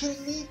 Are you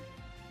kidding me?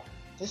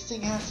 This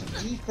thing has some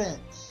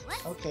defense.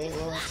 Okay,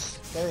 well,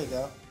 there we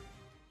go.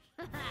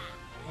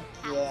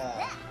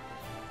 Yeah.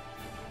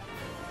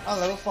 Oh,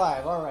 level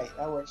 5. Alright,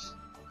 that works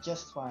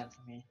just fine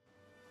for me.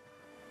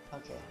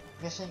 Okay.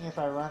 Guessing if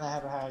I run, I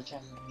have a higher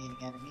chance of meeting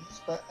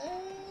enemies, but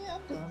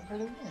I'm doing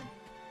pretty good.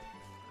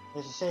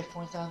 There's a safe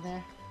point down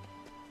there.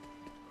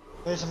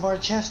 There's more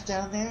chests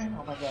down there.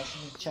 Oh my gosh,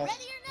 I need chests.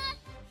 Ready or not,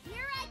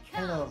 here I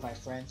come. Hello, my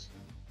friend.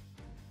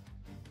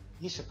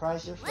 You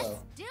surprised your foe.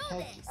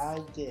 Heck, I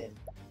did.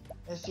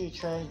 Let's do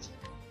training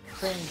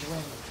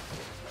wind.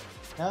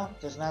 No,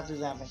 does not do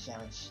that much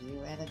damage to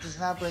you, and it does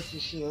not break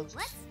your shield.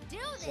 Let's do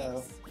this.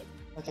 So,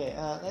 okay,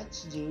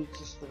 let's do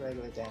just the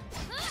regular damage.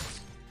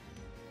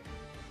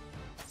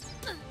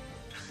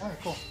 Alright,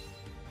 cool.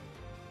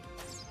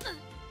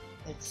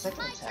 It's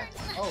second attack.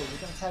 Oh, you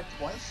can attack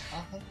twice?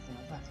 Oh, heck no,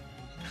 I'm not gonna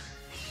do that.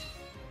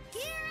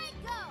 Here I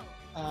go.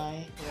 I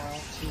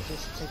want to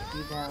just take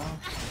you down.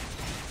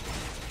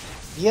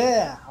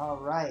 Yeah!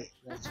 Alright,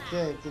 that's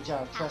good. Good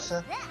job,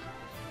 Tressa.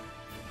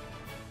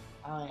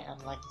 I am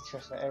liking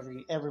Tressa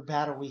every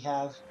battle we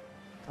have.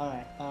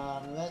 Alright,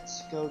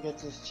 let's go get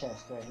this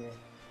chest right here.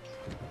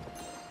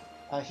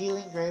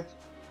 Healing grape.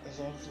 Is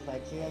there anything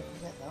back here I can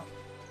get? No.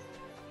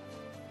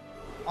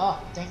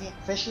 Oh, dang it,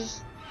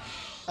 fishes?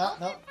 Oh,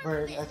 no,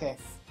 bird, okay.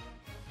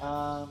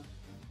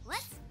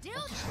 Let's do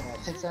I'm just gonna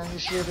take down your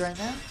shield right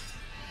now.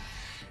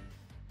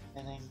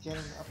 And then get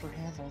an upper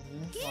hand on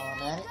you while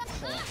I'm at it,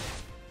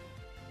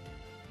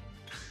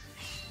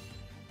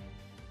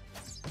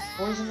 so.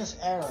 Poisonous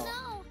arrow.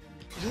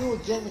 You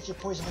again with your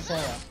poisonous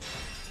arrow.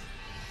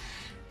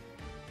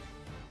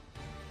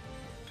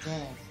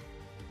 Damn.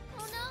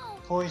 Oh no.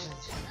 Poisoned.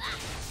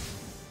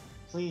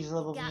 Please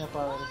level me Got up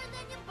more already. than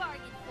you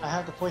bargained for. I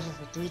have the poison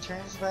for 3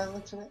 turns by the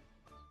looks of it.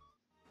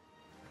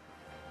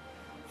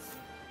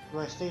 Do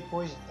I stay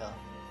poisoned though?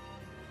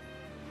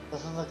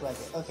 Doesn't look like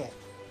it. Okay.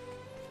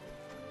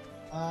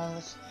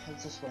 Let's head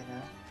this way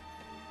now.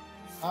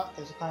 Oh,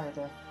 there's a pirate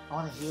there. I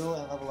want to heal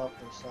and level up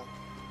first, so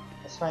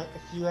let's fight a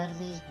few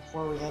enemies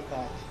before we head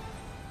back.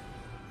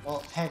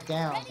 Well, head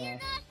down Ready or there.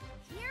 not,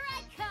 here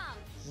I come.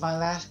 My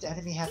last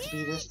enemy has to be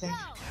Here this I thing?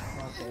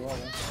 go. Okay, well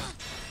then.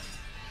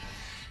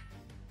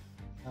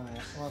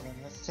 Alright, well then,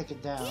 let's take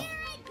it down. Here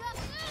I go.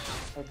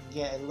 I can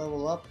get a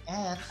level up,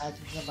 and I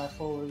can get my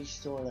full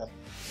restored up.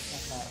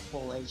 And my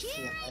full HP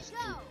Here and I SP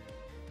go.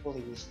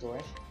 fully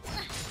restored.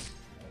 There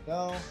we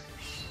go.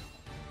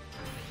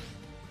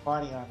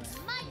 Body armor.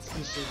 Let's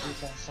boost your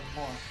defense some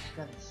more.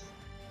 Goodness.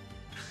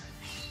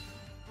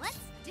 Let's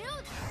do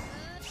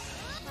this.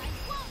 I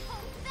won't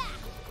hold back.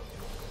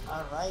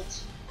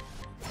 Alright.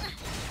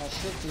 I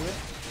should do it.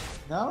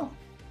 No?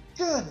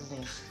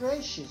 Goodness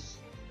gracious.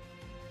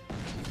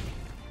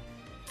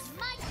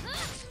 My good.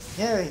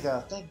 There we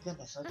go. Thank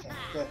goodness. Okay,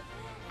 good.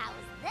 How's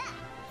that?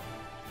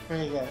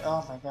 Very good.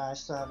 Oh my god, I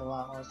still have a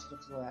lot more to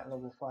get to that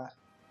level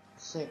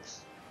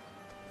 6.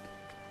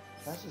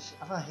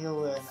 I'm gonna heal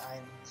with an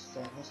item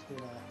instead. Let's do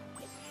that.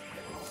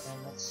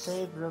 And let's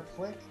save real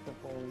quick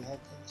before we head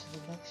into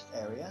the next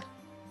area.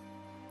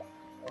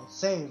 Oh,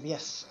 save,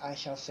 yes, I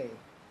shall save.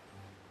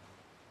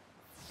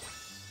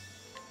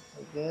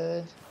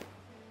 Okay,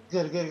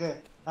 good.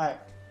 Good. Alright,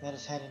 let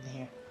us head in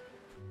here.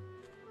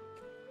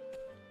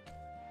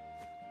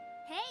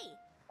 Hey,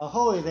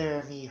 Ahoy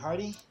there, me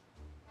hearty.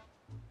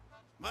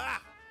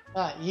 Ah!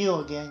 Not you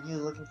again, you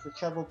looking for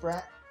trouble,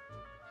 brat?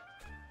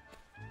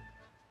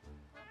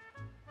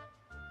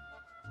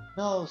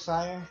 No,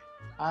 sire.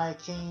 I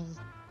came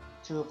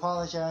to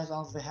apologize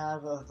on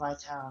behalf of my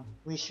town.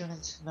 We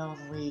shouldn't have known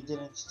we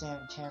didn't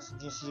stand a chance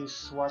against you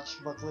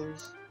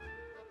swashbucklers.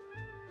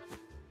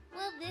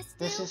 will this do?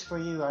 This is for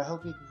you. I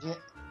hope you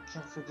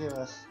can forgive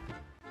us.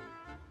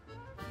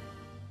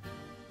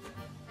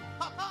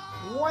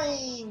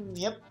 Wine!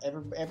 Yep,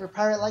 every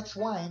pirate likes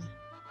wine.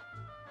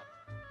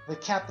 The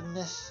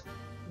captainess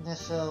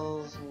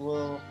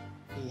will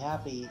be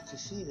happy to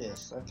see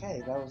this.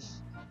 Okay, that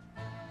was...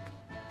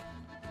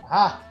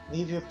 Aha!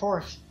 Leave your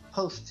post.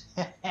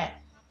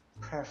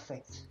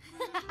 Perfect.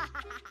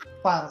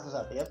 Bottoms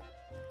up, yep.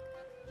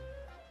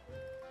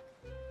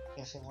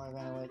 Guessing we're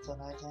gonna wait till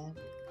nighttime.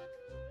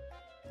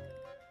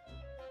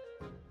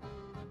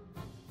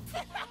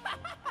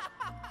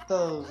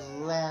 Those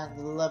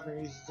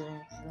landlubbers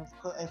didn't even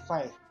put a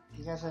fight.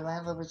 You guys are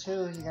landlubber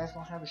too? You guys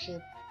don't have a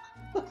ship?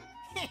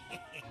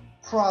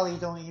 Probably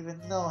don't even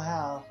know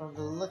how. From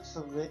the looks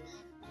of it,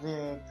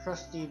 the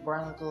crusty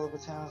barnacle of the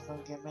towns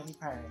don't get many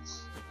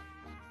pirates.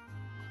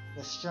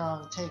 The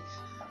strong take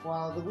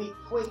while the weak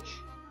quake.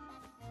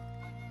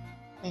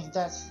 And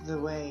that's the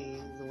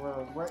way the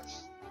world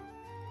works.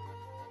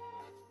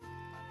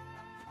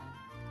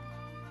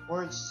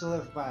 Words to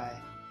live by.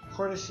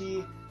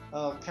 Courtesy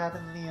of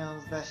Captain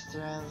Leon's best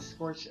friend,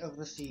 Scorch of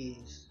the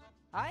Seas.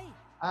 Aye.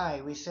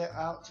 Aye, we set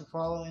out to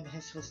follow in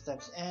his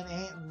footsteps and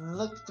ain't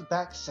looked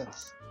back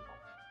since.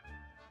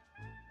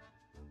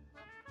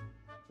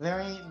 There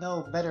ain't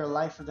no better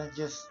life than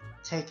just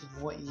taking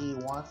what ye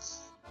wants.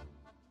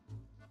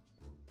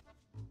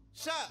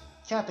 Sir.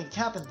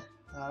 Captain.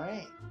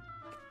 Alright.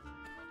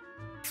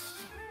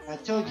 I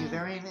told you,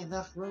 there ain't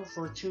enough room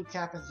for 2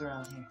 captains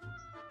around here.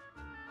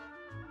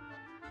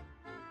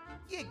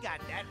 You got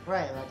that.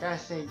 Right, like I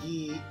said,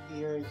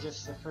 you're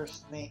just the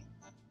first mate.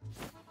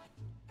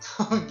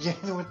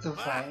 Again with the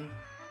fight.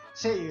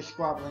 Set your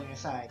squabbling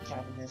aside,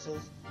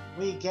 Captainesses.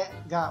 We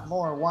got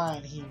more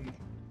wine here.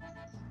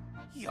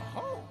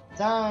 Yo-ho.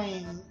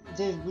 Dine,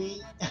 did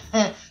we...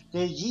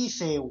 did ye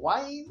say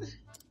wine?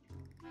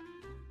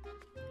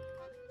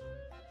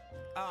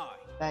 Aye.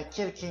 That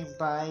kid came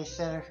by,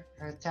 said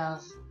her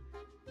town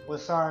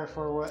was sorry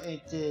for what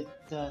it did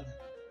done.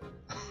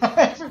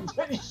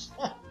 Everybody's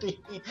happy.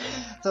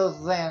 Those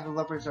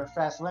landlubbers are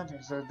fast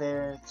learners. They're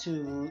there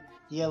too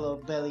yellow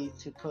belly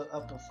to put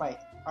up a fight.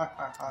 Har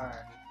har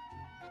har.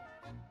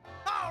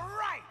 All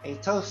right. A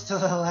toast to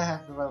the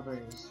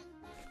landlubbers.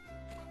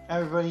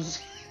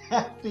 Everybody's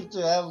happy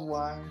to have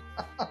wine.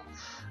 Oh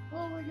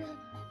my god.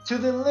 To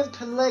the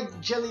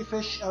limp-legged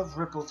jellyfish of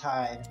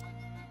Rippletide.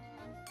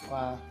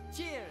 Wow.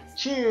 Cheers.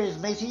 Cheers,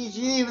 mateys.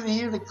 You even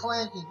hear the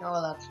clanking.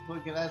 Oh, that's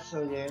wicked. That's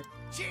so good.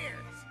 Cheers.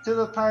 To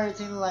the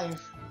pirating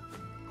life.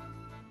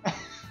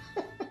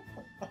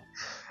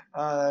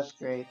 Oh, that's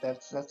great.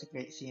 That's a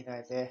great scene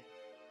right there.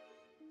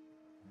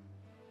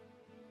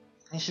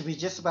 It should be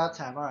just about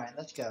time. Alright,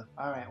 let's go.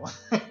 Alright,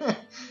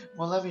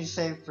 well let me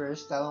save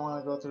first. I don't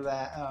want to go through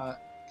that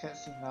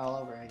cutscene all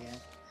over again.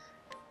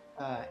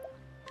 Alright,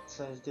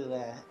 so let's do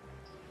that.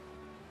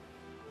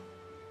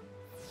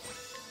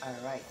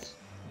 Alright,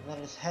 let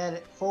us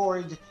head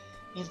forward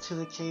into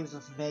the caves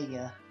of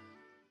Maya.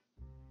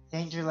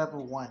 Danger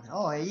level 1.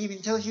 Oh, it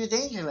even tells you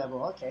danger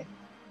level. Okay.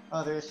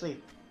 Oh, they're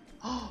asleep.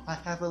 Oh, I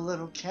have a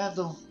little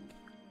candle.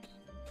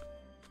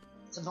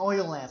 It's an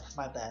oil lamp.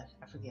 My bad.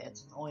 I forget.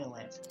 It's an oil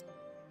lamp.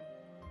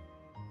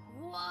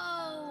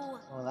 Whoa!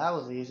 Well, that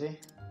was easy.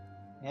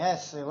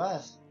 Yes, it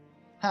was.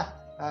 Ha!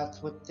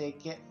 That's what they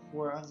get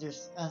for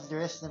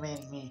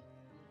underestimating me.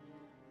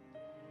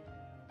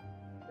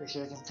 Pretty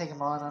sure I can take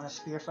them on a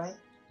spear fight.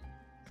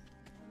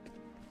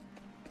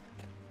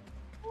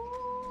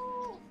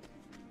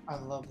 I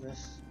love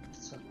this.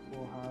 It's so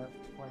cool how it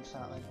works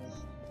out like this.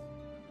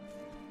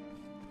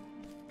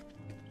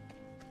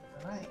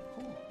 Alright,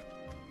 cool.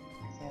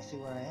 Can't see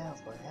where I am,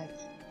 but heck.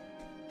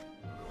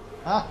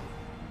 Ah!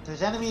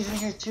 There's enemies in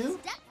here too?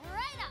 Step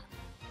right up.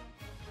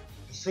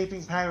 A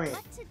sleeping pirate.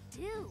 What to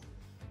do?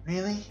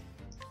 Really?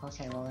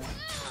 Okay, well then.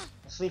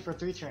 I'll sleep for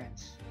 3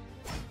 turns.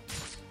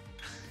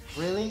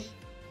 Really?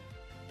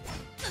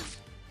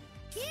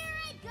 Here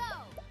I go.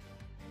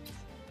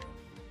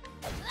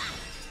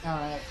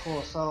 Alright,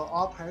 cool. So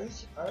all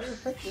pirates are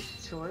affected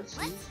towards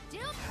Let's these. do.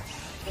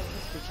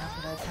 The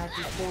champion that attack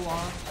you full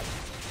on.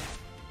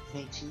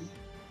 Matey.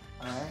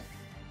 Alright.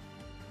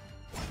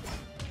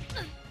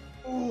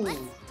 Ooh! Let's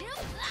do.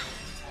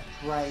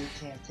 That's right, you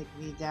can't take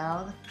me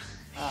down.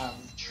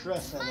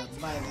 Tressa the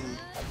mighty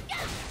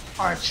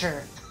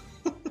archer.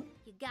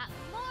 You got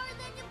more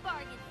than you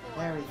bargained for.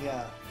 There we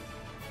go.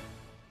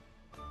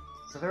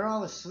 So they're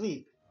all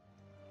asleep.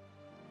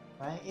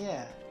 Right?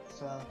 Yeah.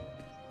 So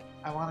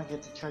I want to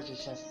get the treasure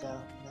chest though.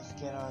 Let's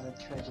get all the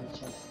treasure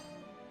chest.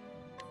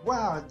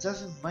 Wow, a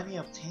dozen money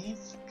obtained?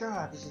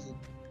 God, this is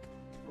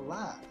a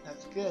lot.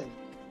 That's good.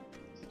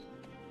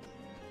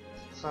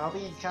 So I'll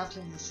be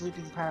encountering the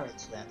sleeping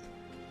pirates then.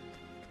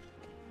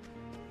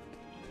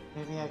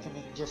 Maybe I can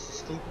just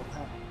escape them,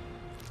 huh?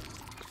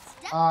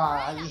 Step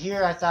Ah, right up.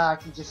 here I thought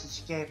I could just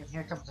escape, and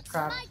here comes the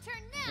crowd My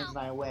turn now. in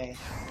my way.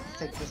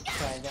 Take this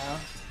guy down.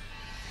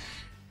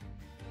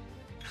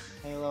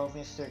 Hello,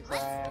 Mr.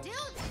 Krabs. Let's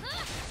do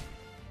this.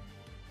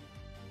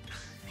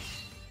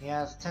 He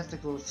has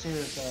tentacles too,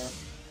 so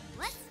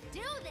Let's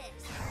do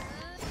this.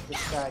 take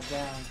this guy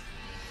down.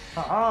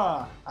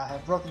 Haha! I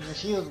have broken your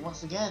shield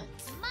once again.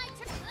 My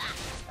turn.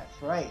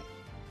 That's right.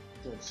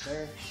 Good,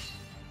 sir.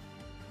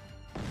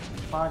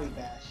 Body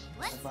bash.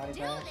 Let's Body do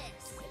bash.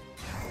 this.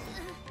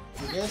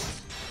 Do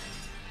this.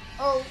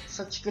 Oh,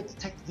 such good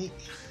technique.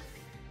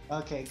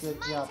 Okay,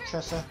 good job,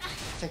 Tressa.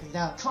 Take him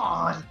down. Come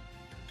on!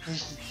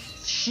 His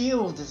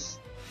shield is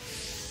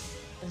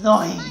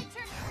annoying. My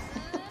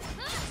turn.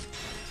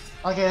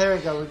 Okay, there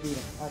we go. We beat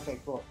him. Okay,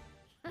 cool.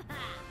 How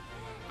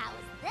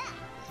was that?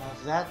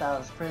 How's that? That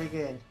was pretty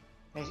good.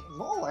 Hey,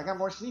 whoa, I got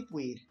more sleep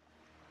weed.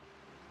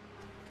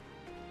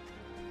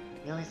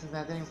 The only thing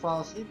that didn't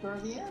fall asleep are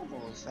the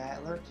animals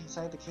that lurk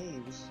inside the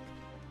caves.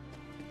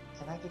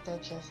 Can I get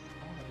that chest?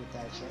 I want to get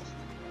that chest.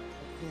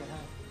 Yeah, huh?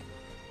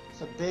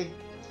 It's a big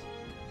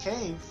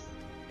cave.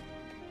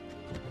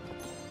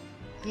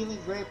 Healing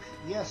grape.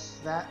 Yes,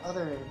 that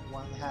other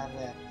one had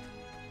a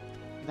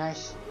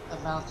nice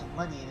amount of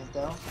money in it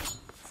though.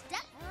 Step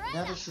right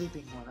Another up.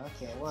 sleeping one.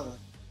 Okay, well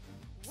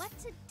What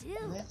to do?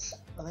 let's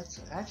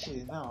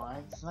actually no.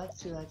 I'd like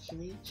to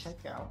actually check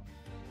out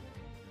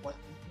what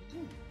you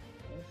can do.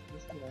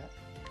 Let's do that.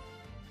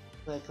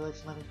 So it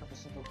collects money from a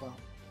single bow.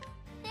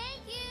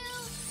 Thank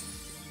you.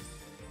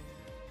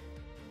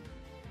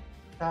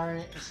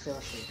 Pirate is still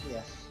asleep.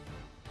 Yes.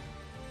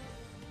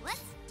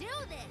 Let's do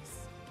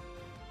this.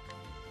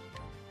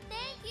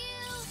 Thank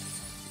you.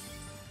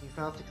 You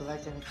failed to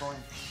collect any coins.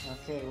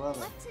 Okay, well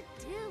then. What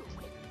to do?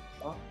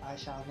 Oh, I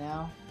shall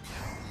now.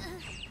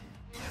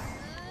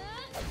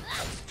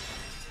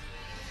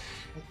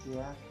 Heck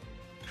yeah.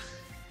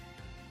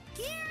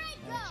 Here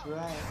I That's go.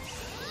 right.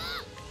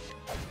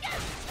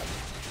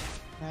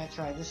 That's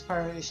right. This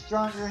pirate is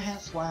stronger,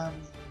 hence why I'm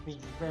being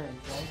very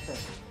careful.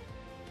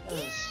 That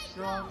was a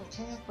strong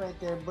attack right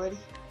there, buddy.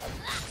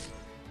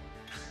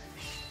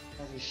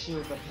 Has his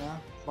shield up now.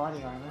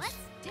 Body armor. Let's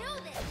do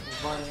this.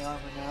 His body armor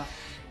now.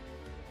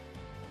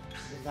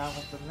 Get down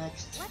with the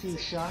next few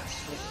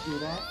shots. Let's do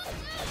that.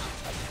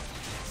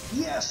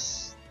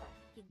 Yes!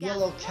 You got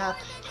Yellow more Cap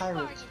than you Pirate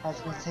bargained has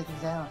been for. taken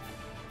down.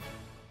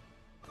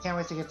 Can't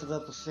wait to get to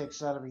level 6.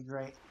 That'll be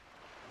great.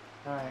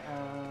 Alright,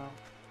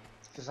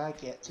 because I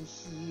get to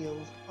heal.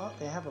 Oh,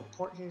 they have a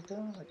port here too?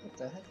 Like, what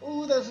the heck?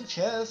 Oh, there's a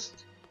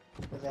chest!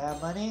 Does it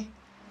have money?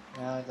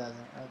 No, it doesn't.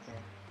 Okay.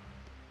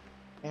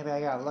 Maybe I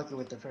got lucky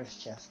with the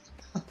first chest.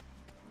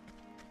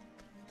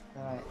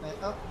 Alright,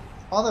 oh,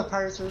 all the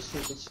pirates are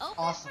asleep. It's Open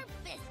awesome. for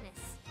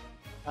business.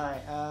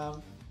 Alright,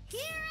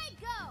 Here I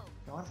go.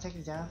 you want to take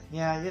me down?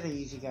 Yeah, you're the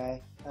easy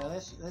guy.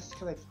 Let's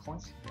collect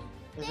coins.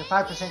 There's a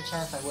 5%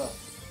 chance I will.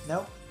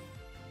 Nope.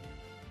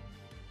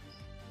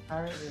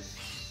 Pirate is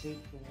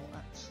sleep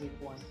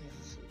one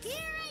is asleep. Here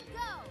I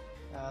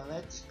go.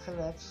 Let's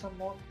collect some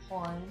more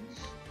coins.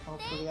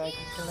 Hopefully I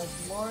can collect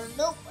more.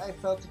 Nope, I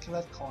failed to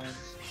collect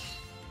coins.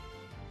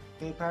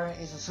 Okay, pirate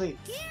is asleep.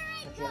 Here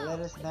I Okay, go. let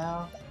us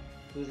now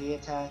do the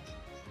attack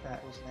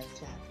that was meant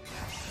to happen.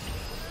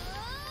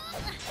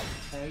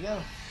 There we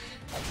go.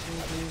 2,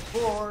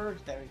 3, 4.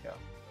 There we go.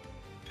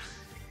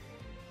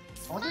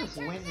 I wonder if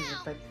wind is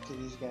affected to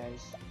these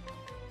guys.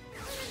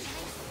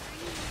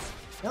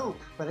 Nope,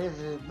 but it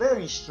is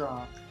very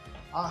strong.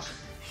 Awesome.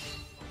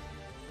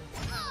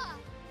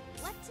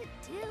 What to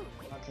do?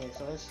 Okay,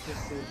 so let's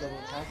just do a double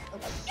attack.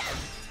 Oops.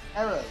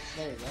 Arrows.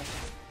 There you go.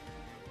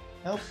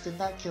 Nope, did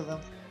not kill them.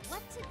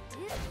 What to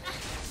do?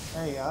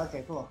 There you go.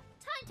 Okay, cool.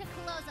 Time to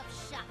close up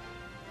shop.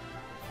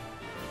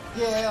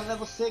 Yeah, I'm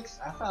level 6.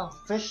 I found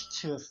fish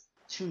tooth.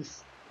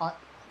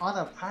 on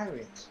a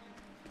pirate.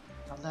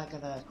 I'm not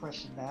gonna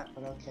question that,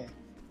 but okay.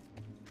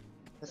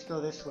 Let's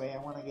go this way. I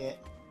want to get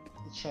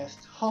the chest.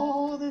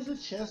 Oh, there's a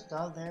chest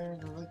down there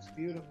and it looks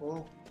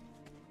beautiful.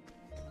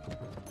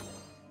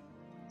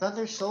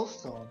 Thunder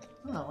Soulstone.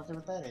 I wonder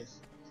what that is.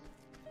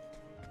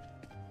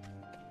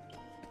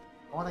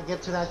 I want to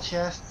get to that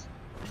chest.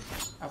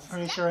 I'm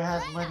pretty sure it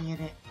has money in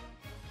it.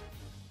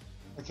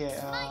 Okay,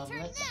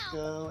 let's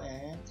go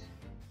and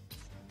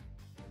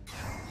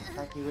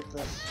attack you with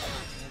this.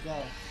 There we go.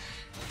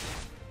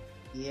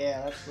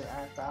 Yeah, that's what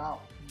I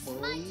thought.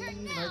 Boy,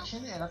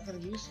 merchant, and I'm gonna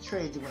use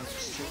trade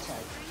winds to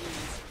attack.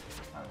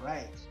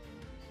 Alright.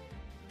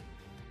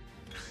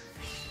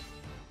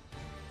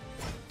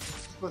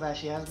 Well,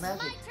 actually has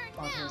magic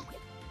on her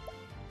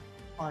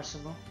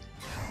arsenal.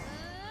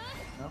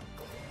 Nope.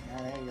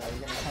 Yeah, there you go.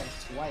 You're gonna attack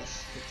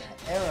twice with that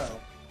arrow.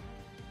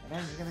 And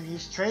then you're gonna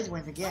use trade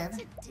wind again.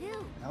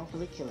 And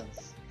hopefully kill him.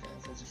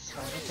 Because it's a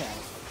strong attack.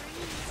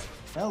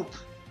 Nope.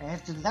 And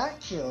it did not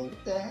kill.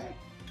 What the heck?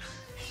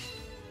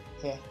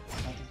 Okay,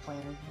 I'm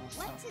complaining.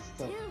 I'm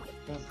still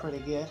doing pretty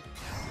good.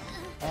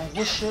 And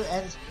this should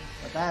end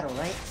the battle,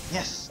 right?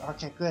 Yes!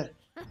 Okay, good.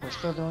 We're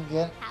still doing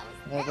good.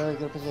 In a very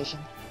good position.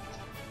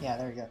 Yeah,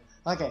 there we go.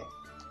 Okay.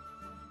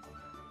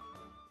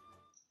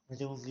 We're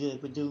doing good,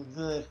 we're doing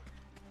good.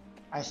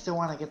 I still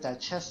want to get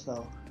that chest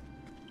though.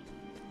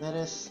 Let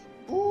us...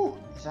 Ooh!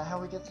 Is that how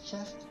we get the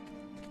chest?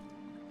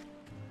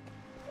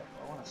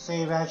 I want to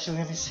save actually,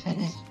 let me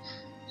say.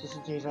 Just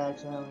in case I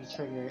accidentally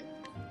trigger it.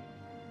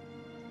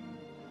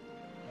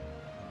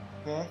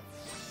 Okay?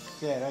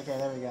 Good, okay,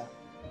 there we go.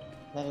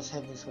 Let us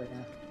head this way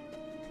now.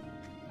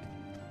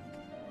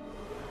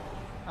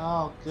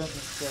 Oh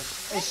goodness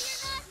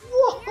gracious.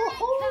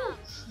 Whoa!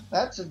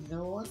 That's a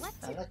new one.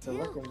 I like the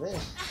look of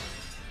this.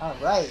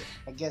 Alright,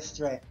 I guessed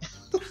right.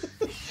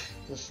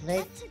 The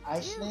snake,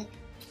 ice snake,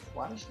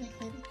 water snake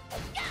maybe?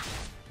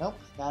 Nope,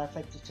 not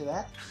affected to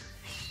that.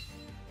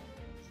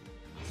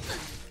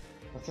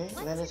 Okay,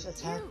 let us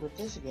attack with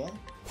this again.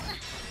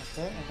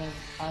 Okay, and then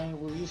I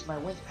will use my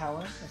wind power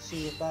and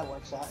see if that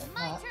works out. If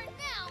not,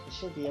 we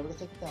should be able to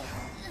take it down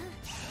now.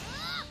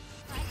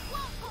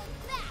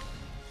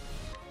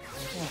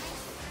 Okay.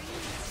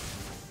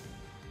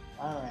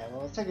 Alright,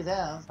 well, we took it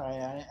down.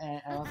 I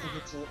don't think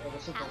it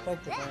was super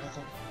effective or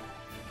anything.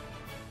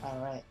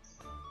 Alright.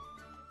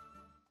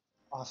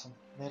 Awesome.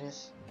 Let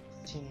us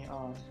continue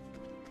on.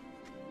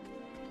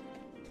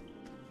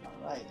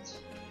 Alright.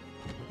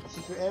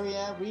 Secret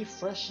area,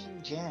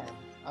 refreshing jam.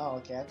 Oh,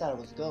 okay, I thought it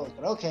was gold,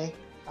 but okay.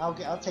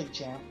 I'll take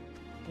jam.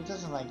 Who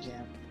doesn't like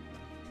jam?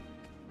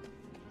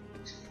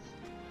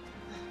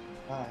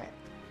 Alright.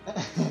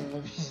 Let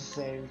me just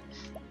save.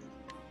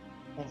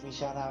 And we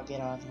shall now get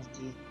on with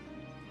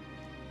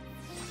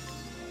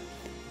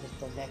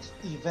the next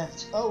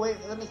event. Oh wait,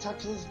 let me talk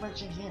to this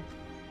merchant here.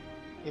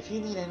 If you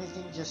need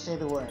anything, just say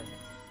the word.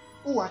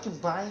 Ooh, I can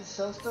buy and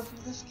sell stuff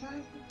from this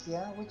guy?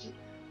 Yeah, would you?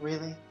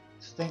 Really?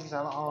 Things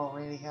I don't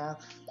already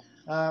have.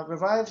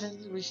 Revives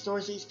and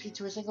restores HP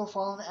to a single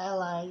fallen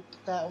ally.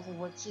 That only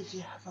works if you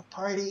have a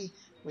party,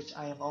 which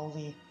I am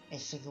only a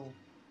single,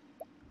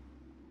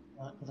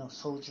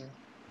 soldier.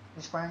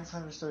 Inspiring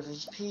Sun restores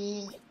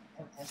HP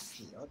and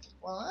SP. Okay,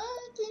 well,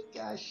 I think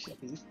I should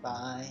be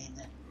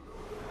fine.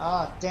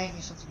 Ah,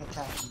 dang, something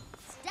attacked me.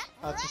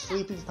 It's a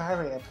sleeping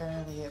pirate.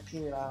 Apparently it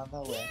appeared out of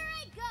nowhere.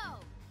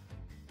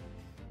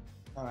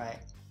 Alright.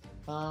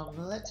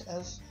 Let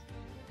us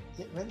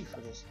get ready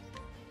for this.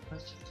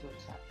 Merchant to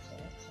attack.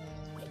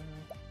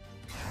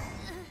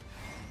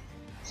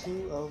 So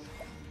two of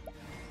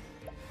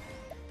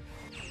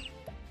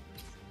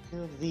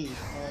these.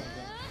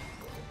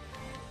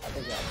 There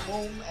we go.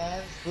 Boom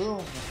and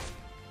boom.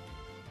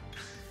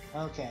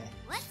 Okay.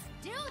 Let's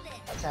do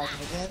this. Attack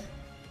him again.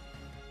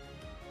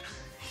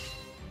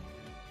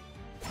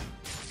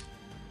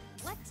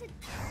 What to do?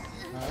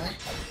 Alright.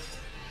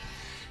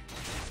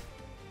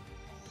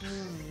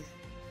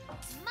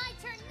 My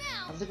turn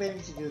now. I'm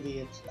debating to do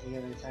the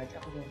other attack.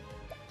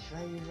 Should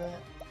I use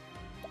that?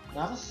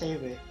 No, I'm gonna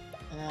save it.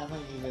 I'm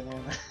gonna use it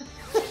now.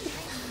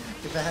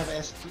 Because I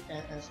have SP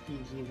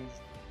healing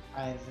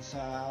items, so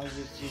I'll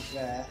just use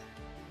that.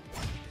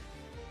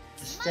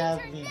 Stab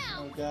me.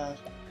 Oh god.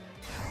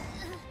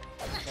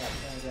 Okay,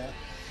 there we go.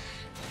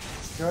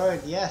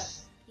 Destroyed,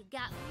 yes! You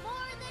got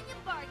more than you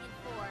bargained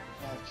for.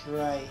 That's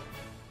right.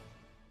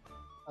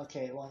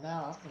 Okay, well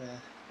now I'm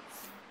gonna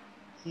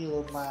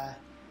heal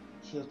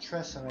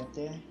Tressa right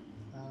there.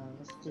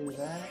 Let's do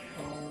that,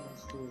 and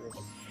let's do this.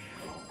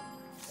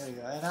 There we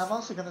go. And I'm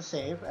also gonna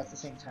save at the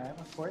same time,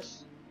 of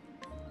course.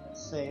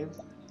 Save.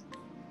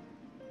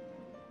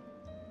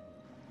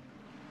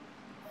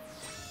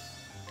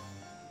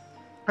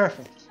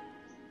 Perfect.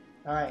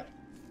 Alright.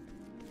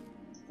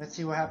 Let's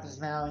see what happens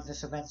now in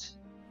this event.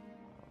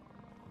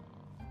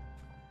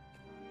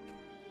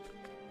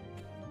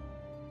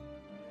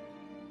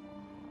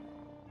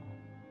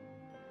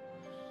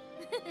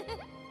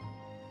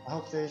 I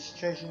hope there's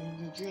treasure in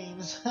your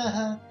dreams.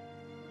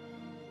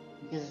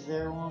 Because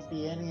there won't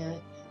be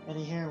any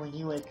here when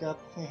you wake up.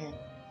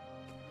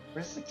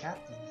 Where's the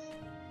captain?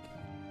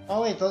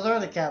 Oh wait, those are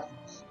the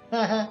captains.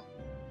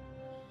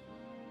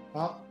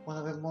 Oh, one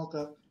of them woke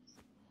up.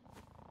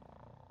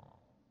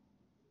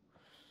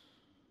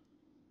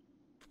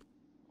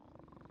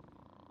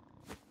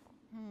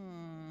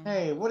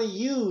 Hey, what are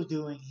you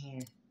doing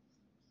here?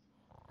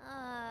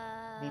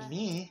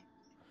 Me?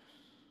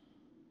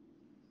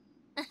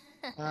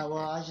 Well,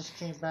 I just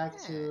came back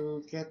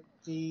to get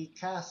the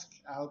cask.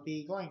 I'll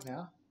be going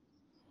now.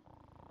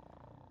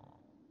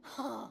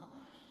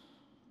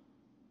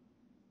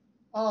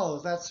 Oh,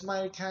 that's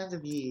mighty kind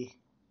of ye.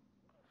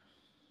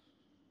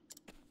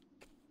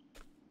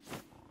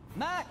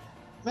 Mac!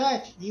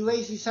 Mac, you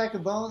lazy sack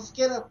of bones,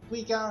 get up,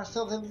 we got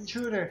ourselves an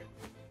intruder.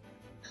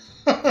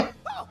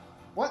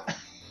 What?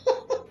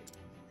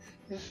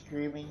 You're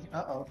screaming.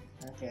 Uh-oh.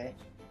 Okay.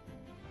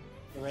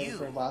 You ready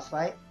for a boss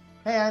fight?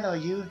 Hey, I know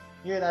you.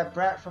 You're that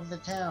brat from the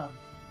town.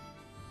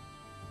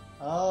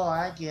 Oh,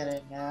 I get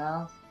it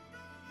now.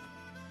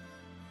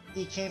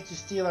 He came to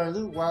steal our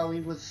loot while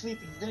we was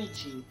sleeping, didn't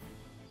he?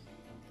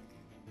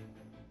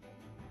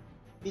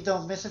 You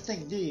don't miss a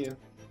thing, do you?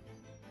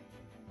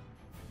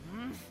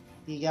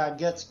 You got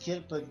guts,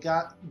 kid, but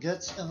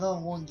guts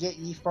alone won't get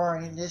ye far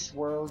in this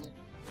world.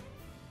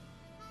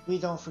 We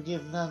don't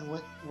forgive none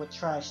what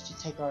tries to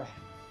take our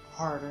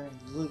hard-earned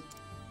loot.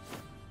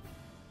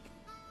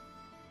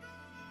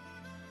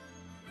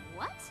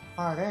 What?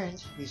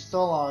 Hard-earned? We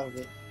stole all of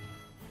it.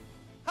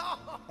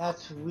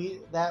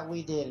 That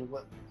we did,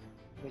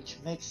 which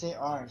makes it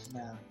ours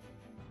now.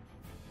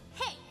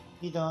 Hey!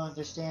 You don't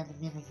understand the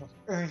meaning of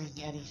earning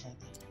anything.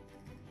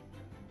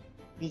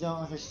 You don't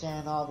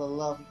understand all the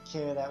love and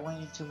care that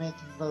went into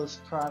making those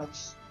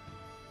products.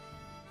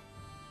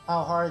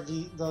 How hard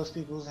those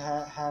people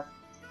have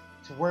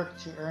to work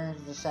to earn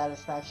the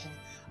satisfaction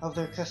of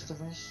their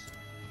customers.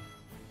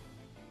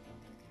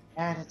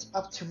 And it's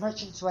up to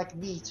merchants like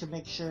me to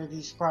make sure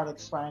these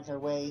products find their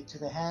way into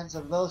the hands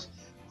of those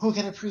who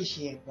can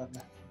appreciate them.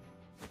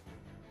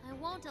 I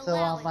won't allow So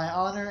on it. my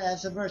honor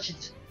as a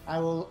merchant, I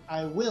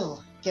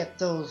will get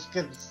those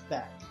goods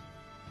back.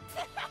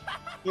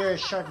 You're a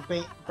shark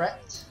bait,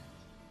 Brett.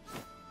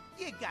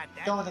 You got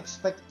that. Don't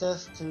expect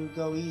us to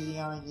go easy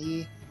on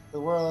ye. The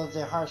world is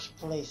a harsh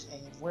place,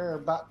 and we're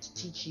about to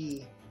teach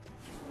ye.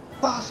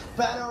 Boss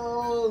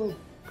battle!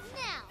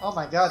 Now, Oh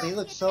my god, they let's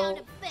look get so down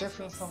to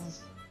different business.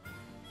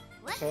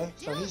 from... Let's Okay,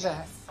 so do he's this.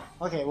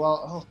 a... Okay,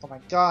 well, oh my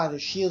god, the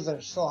shields are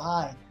so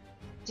high.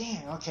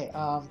 Damn, okay,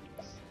 I'm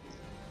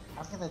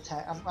gonna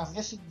attack... I'm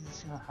guessing...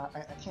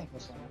 I can't go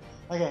somewhere.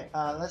 Okay,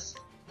 let's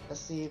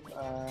see if,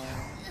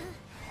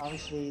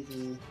 obviously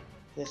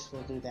this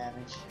will do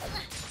damage.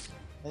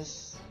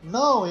 This...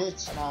 No,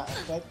 it's not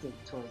effective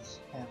towards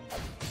him.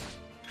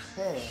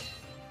 Okay.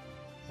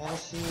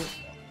 Let's see if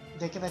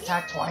they can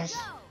attack twice.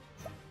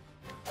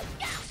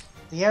 Go.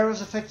 The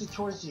arrow's affected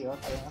towards you.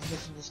 Okay, I'm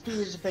guessing the spear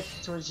is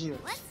affected towards you.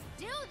 Let's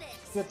do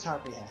this. Good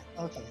talk we had.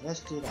 Okay,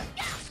 let's do that.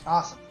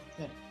 Awesome.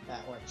 Good.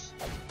 That works.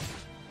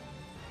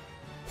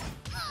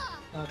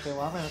 Okay,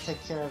 well I'm gonna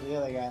take care of the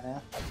other guy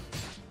now.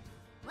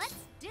 Let's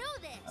do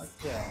this.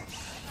 Okay.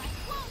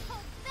 I won't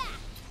hold back.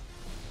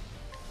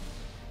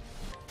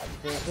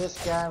 There's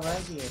this guy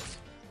right here.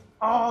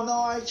 Oh no,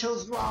 I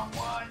chose the wrong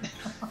one!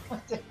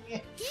 Dang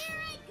it. Here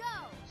I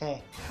go.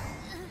 Okay.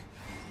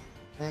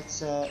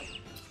 Let's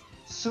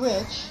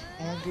switch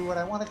and do what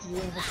I wanted to do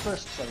in the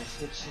first place,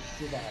 which is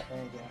do that.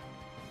 There you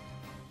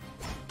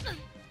go.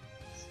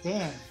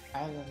 Damn,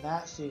 I did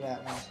not see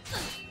that one.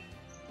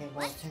 Pay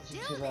more Let's attention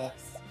do to this.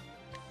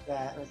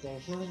 that right there.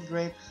 Healing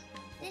grape.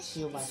 Let's This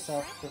heal should be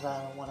myself fun. because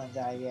I don't want to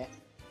die yet.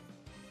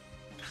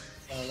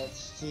 So let's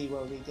see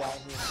what we got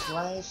here.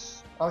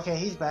 Slice. Okay,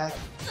 he's back.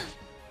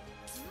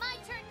 My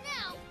turn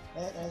now.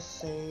 Let us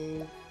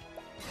save.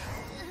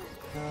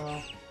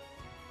 No.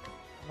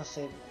 I'm gonna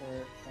save it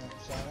for things.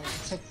 So I'm gonna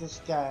take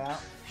this guy out.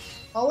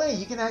 Oh wait,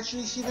 you can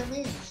actually see their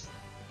names.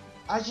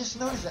 I just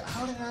noticed that.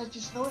 How did I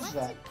just notice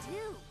What that? to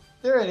do?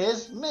 There it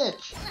is,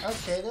 Mitch.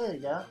 Okay, there you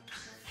go.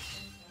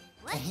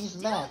 Let's he's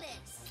do Mac. this.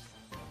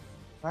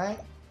 Right?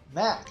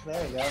 Mac,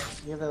 there you go.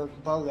 You're the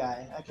bow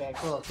guy. Okay,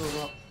 cool.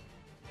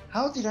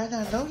 How did I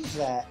not notice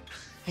that?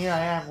 Here I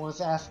am, was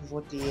asking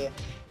what the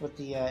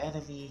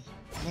enemy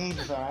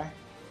names are.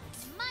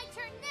 My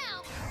turn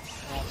now.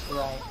 That's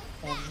right.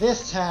 And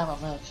this time I'm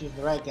gonna choose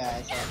the right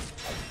guy. So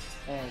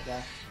there we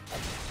go.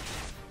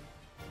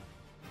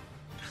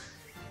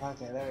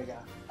 Okay, there we go.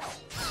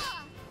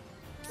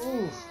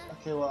 Ooh.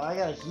 Okay, well I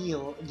gotta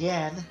heal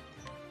again.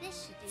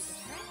 This should do the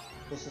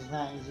trick. This is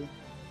not easy.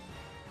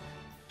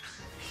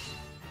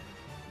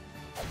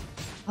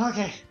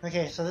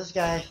 Okay, so this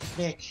guy,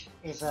 Nick,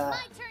 is My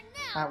turn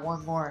now. at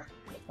one more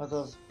of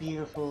those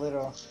beautiful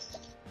little...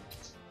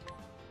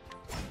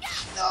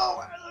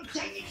 No!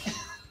 Dang it!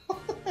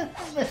 I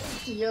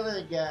missed the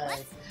other guy.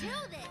 Let's do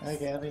this.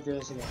 Okay, let me do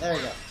this again. There we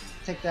go.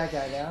 Take that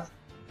guy down.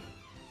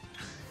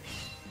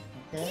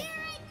 Okay, Here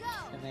I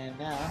go. and then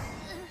now,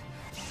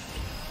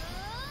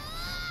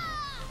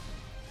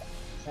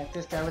 attack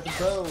this guy with the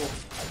bow.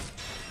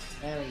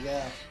 There we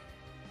go.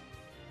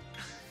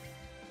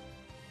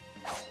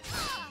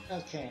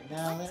 Okay,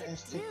 now let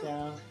us take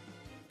down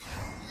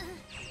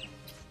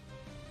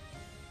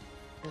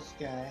This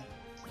guy.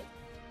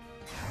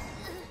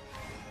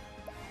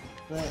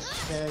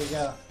 This. There you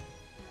go.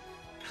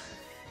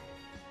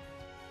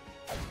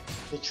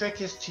 The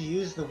trick is to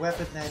use the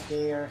weapon that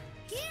they are...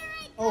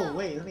 Oh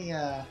wait, let me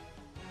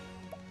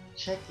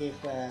check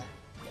if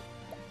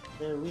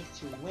they're weak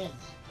to wind.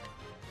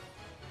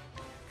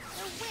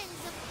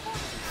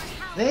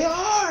 They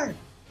are!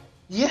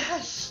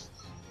 Yes!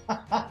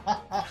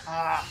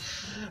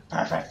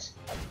 Perfect!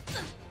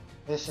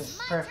 This is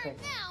perfect.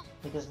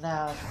 Because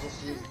now I can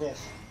just use this.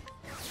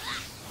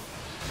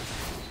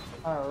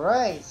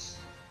 Alright! It's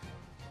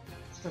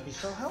gonna be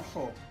so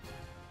helpful.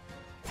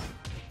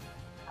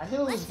 I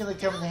knew it was gonna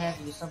come in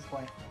handy at some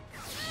point.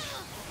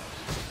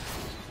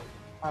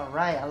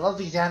 Alright, I love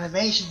these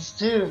animations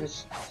too.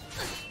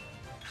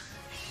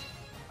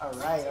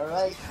 Alright,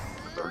 alright.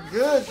 They're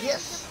good,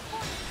 yes!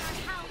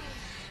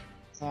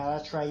 Yeah,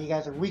 that's right, you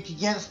guys are weak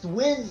against the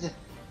wind!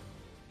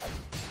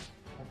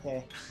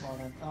 Okay,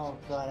 hold on. Oh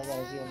god, I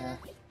gotta heal now.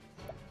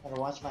 Gotta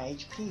watch my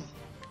HP.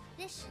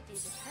 This should do the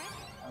trick.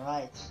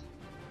 Alright.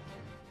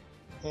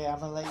 Okay, I'm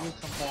gonna let you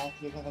come back.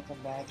 You're gonna come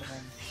back and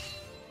then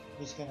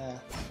he's gonna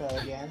fail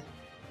again.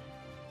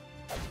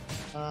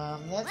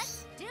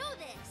 Let's do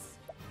this.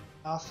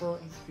 also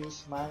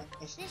increase my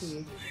This should SP do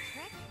the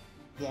trick.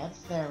 again.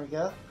 There we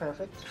go.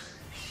 Perfect.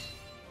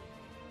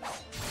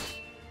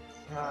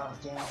 Oh,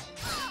 damn.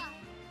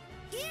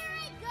 Here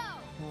I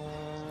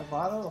go.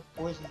 Bottle of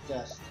poison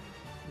dust.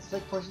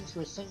 Inflict poison to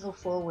a single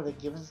foe with a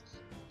given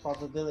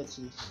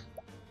probability.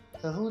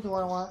 So who do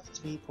I want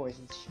to be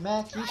poisoned?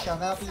 Mac, you shall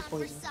now be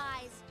poisoned.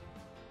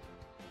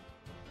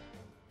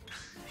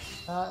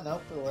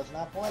 Nope, it was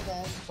not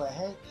poison, but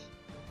heck,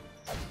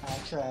 I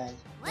tried.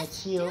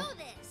 Let's heal. Do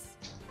this.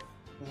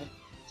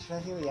 Should I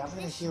heal? Yeah, I'm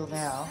gonna heal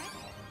now.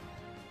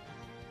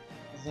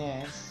 And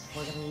then,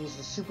 we're gonna use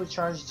the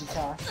supercharged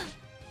attack.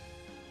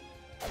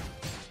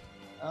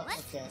 Oh,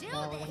 okay,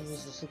 now we're gonna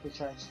use the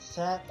supercharged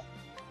attack.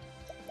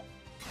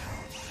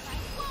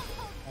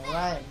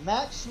 Alright,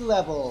 max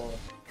level!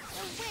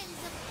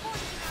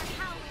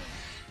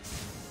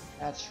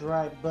 That's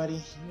right,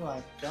 buddy. You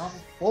are done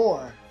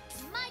for.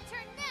 My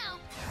turn now.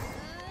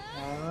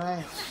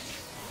 Alright.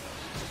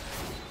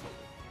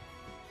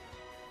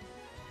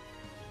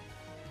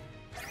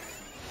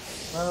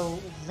 Well,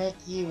 make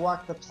you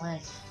walk the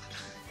plank.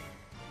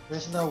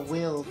 There's no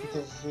will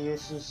because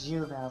it's just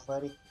you now,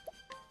 buddy.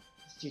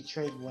 It's your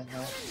trade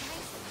window.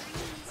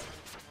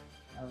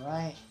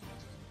 Alright.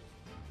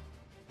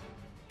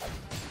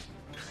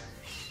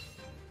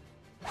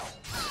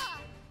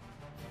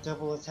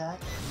 Double attack.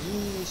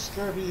 Ye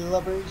scurvy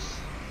lubbers.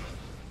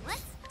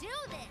 Let's do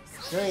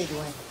this. Trade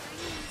win.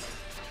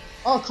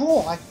 Oh,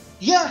 cool!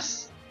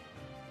 Yes!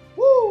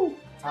 Woo!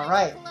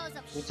 Alright.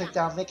 We took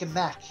down Mick and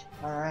Mac.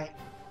 Alright.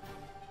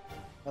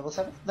 Level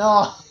 7?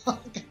 No! God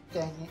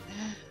dang it.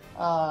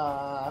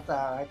 I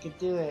thought I could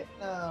do it.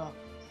 No.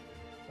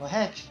 Well,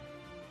 heck.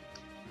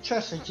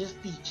 Tressa just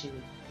beat you.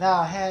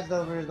 Now hand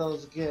over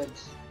those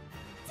goods.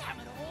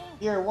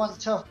 You're one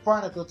tough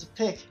barnacle to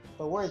pick,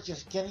 but we're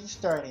just getting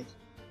started.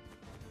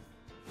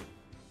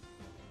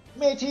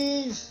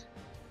 Mateys!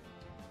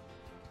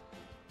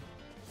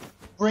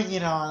 Bring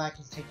it on, I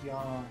can take you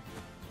on.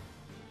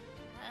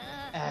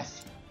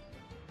 F.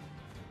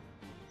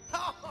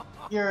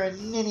 You're a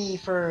ninny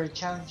for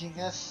challenging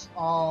us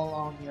all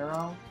on your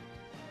own.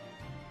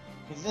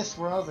 In this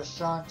world, the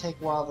strong take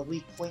while the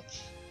weak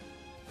wait.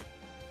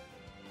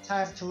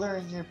 Time to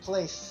learn your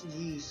place,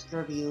 ye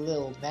scurvy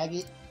little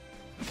maggot.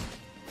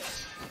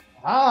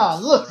 Ah,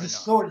 look, the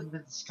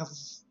swordman's coming.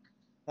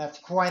 That's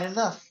quite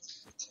enough,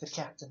 the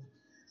captain.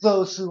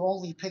 Those who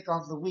only pick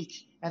on the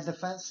weak and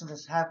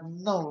defenseless have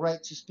no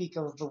right to speak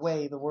of the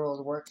way the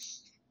world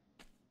works.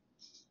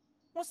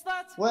 What's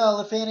that? Well,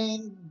 if it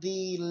ain't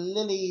the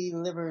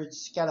lily-livered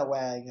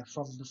scalawag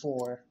from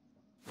before.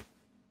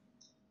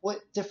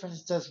 What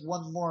difference does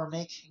one more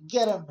make?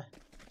 Get him!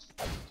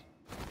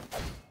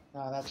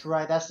 Oh, that's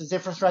right, that's the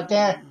difference right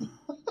there!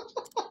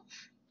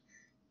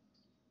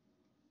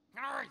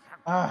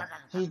 Ah,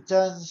 he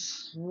done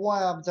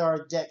swabbed our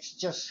decks,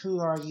 just who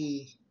are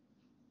ye?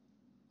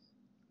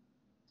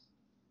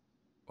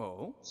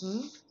 Oh?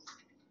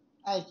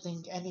 I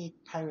think any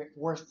pirate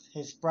worth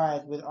his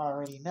bride would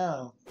already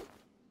know.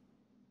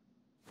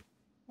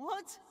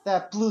 What?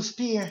 That blue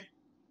spear,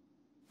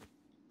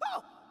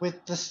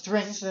 with the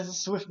strength and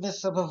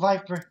swiftness of a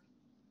viper.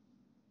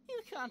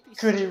 You can't be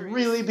Could it serious.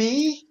 really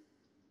be?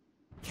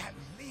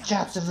 Captain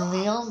Captain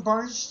Leon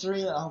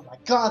Barnstrel. Oh my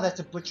god, that's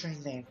a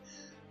butchering name.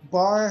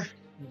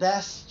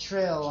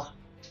 Bastrel.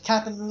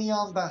 Captain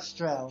Leon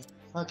Bastrel.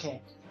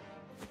 Okay.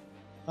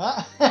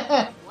 What?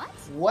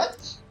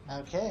 What?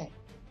 Okay.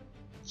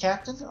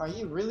 Captain, are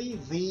you really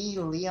the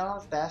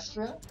Leon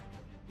Bastrel?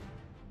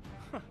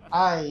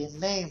 I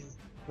name,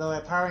 though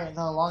a pirate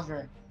no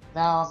longer.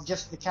 Now I'm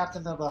just the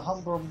captain of a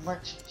humble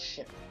merchant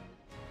ship.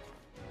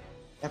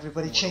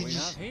 Everybody What do we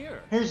changes. have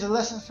here? Here's a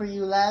lesson for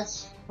you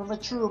lads, from a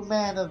true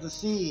man of the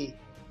sea.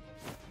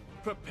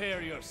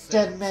 Prepare yourself.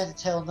 Dead men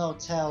tell no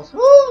tales.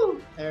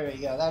 Woo! There we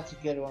go. That's a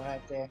good one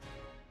right there.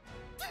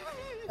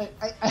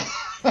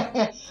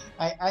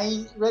 I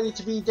ain't ready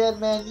to be dead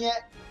man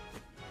yet.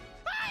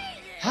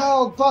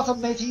 How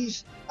bottom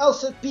mateys,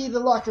 else it be the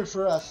locker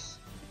for us.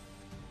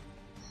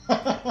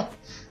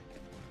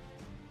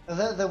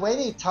 The way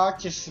they talk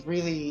just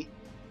really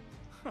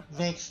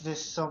makes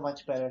this so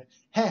much better.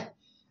 Heh,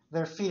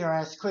 their feet are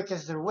as quick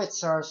as their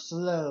wits are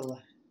slow.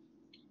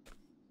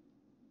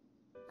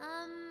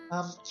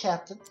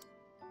 Captain.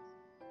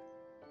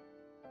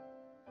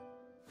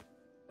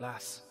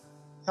 Lass.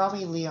 Call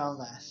me Leon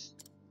Lass.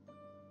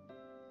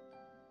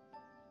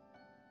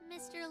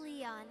 Mr.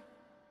 Leon.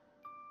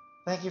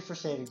 Thank you for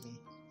saving me.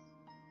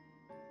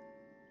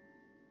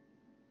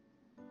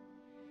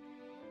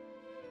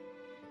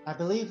 I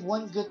believe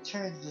one good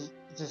turn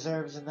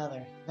deserves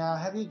another. Now,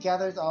 have you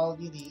gathered all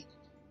you need?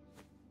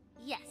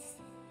 Yes.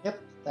 Yep,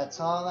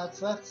 that's all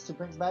that's left to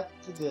bring back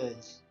the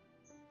goods.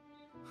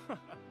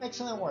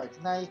 Excellent work.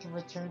 Now you can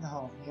return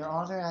home. Your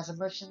honor as a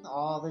merchant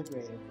all the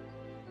greater.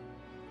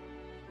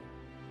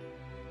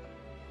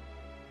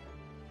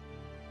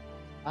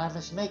 I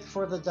must make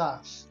for the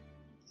docks.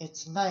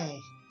 It's nigh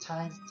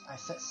time I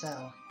set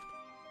sail.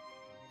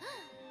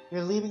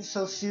 You're leaving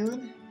so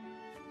soon?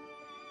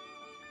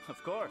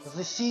 Of course.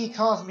 The sea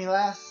calls me,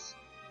 lass.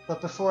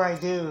 But before I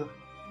do...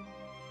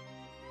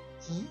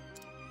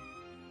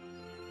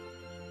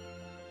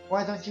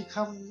 Why don't you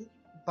come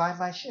by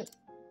my ship?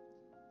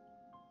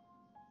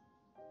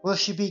 Will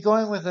she be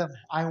going with them?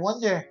 I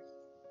wonder.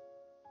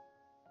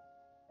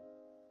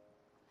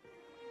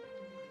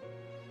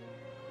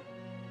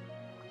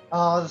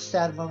 Oh, the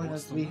sad moment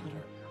of leaving.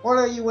 What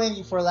are you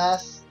waiting for,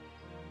 lass?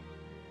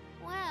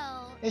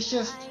 Well, It's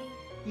just,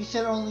 you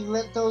said only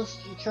let those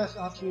you trust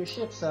onto your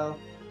ship, so...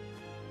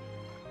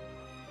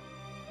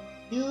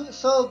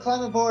 So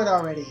climb aboard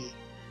already.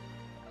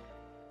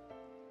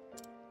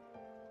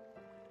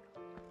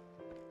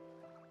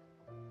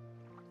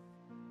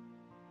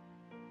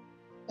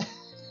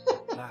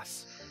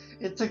 Lass.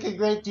 It took a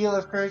great deal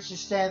of courage to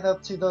stand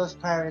up to those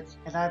pirates,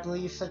 and I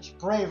believe such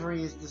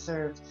bravery is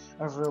deserved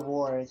of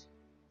reward.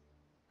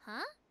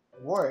 Huh?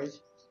 Reward?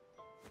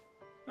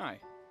 Aye.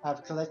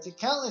 I've collected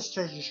countless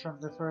treasures from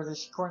the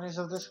furthest corners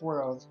of this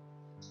world.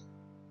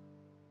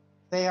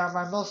 They are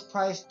my most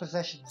prized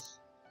possessions,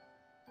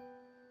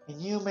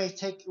 and you may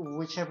take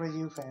whichever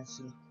you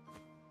fancy.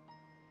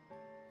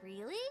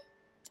 Really?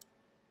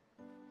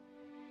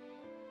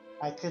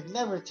 I could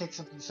never take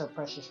something so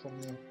precious from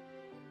you.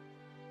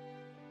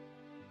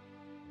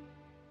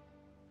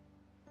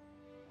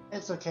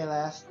 It's okay,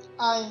 lass.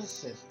 I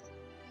insist.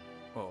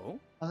 Oh?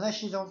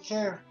 Unless you don't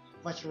care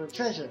much for a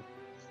treasure.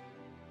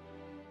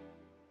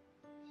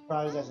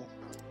 Probably doesn't.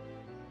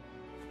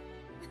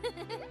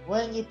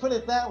 When you put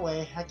it that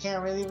way, I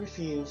can't really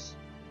refuse.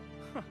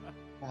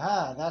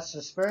 Aha, that's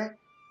the spirit.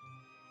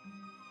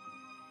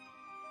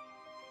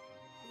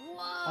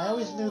 Whoa! I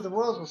always knew the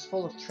world was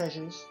full of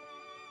treasures.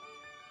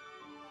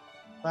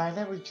 But I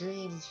never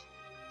dreamt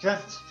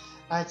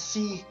I'd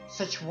see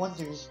such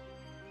wonders.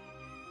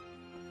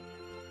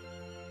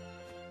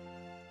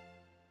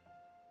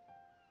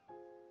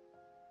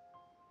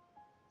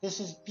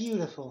 This is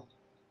beautiful.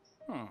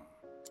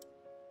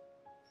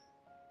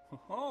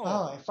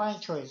 Oh, a fine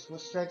choice.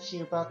 What strikes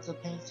you about the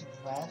painting,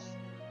 lass?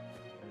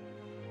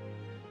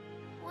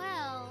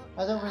 Well,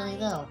 I don't really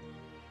know.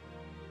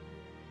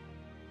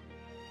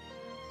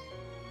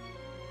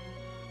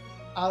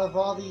 Out of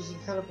all these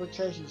incredible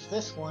treasures,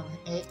 this one,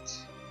 it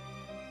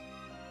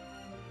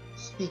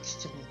speaks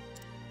to me.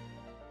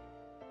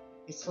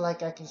 It's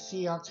like I can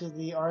see onto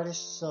the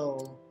artist's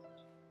soul.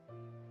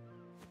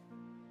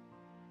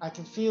 I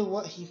can feel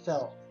what he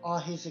felt, all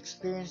he's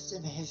experienced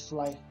in his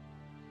life.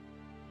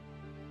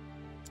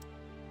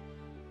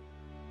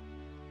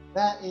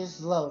 That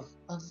is love,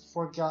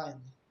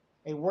 unforgotten,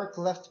 a work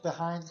left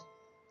behind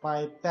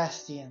by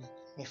Bastian,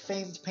 a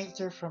famed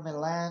painter from a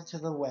land to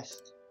the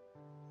west.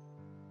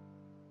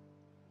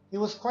 He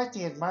was quite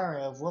the admirer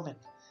of women,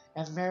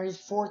 and married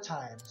 4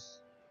 times.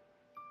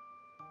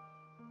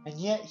 And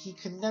yet he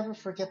could never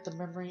forget the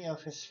memory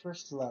of his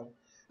first love,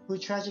 who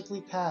tragically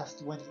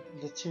passed when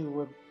the two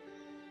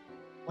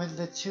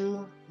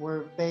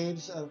were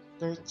babes of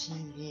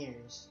 13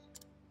 years.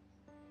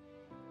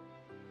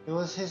 It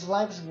was his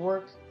life's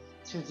work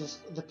to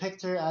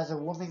depict her as a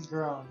woman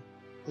grown,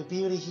 the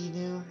beauty he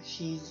knew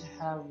she'd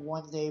have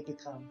one day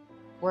become,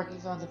 working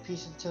on the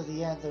piece until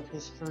the end of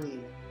his career.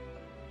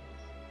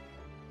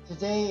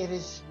 Today it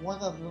is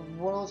one of the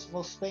world's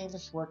most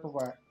famous work of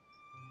art.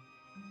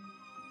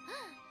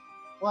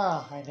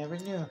 Wow, I never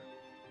knew.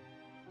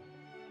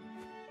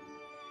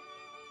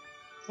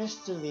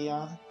 Mr.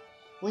 Leon,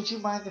 would you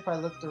mind if I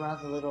looked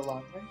around a little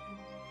longer?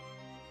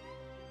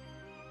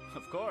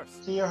 Of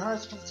course. To your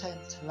heart's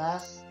content,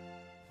 lass.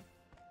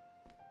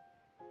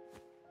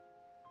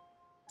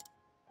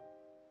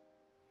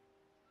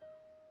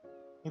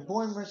 A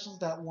born merchant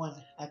that won.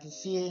 I can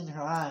see it in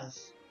her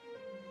eyes.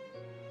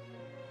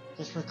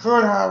 Just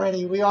record her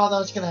already. We all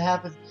know it's gonna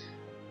happen.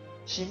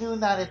 She knew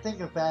not a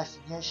thing of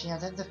Bastian, yet she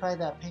identified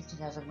that painting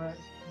as a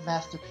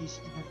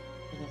masterpiece in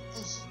an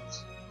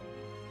instant.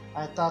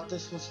 I thought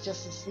this was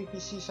just a sleepy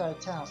seaside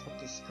town, but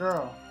this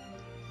girl,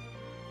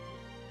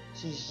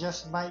 she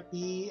just might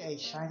be a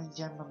shining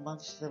gem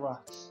amongst the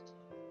rocks.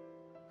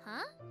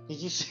 Huh? Did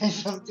you say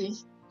something?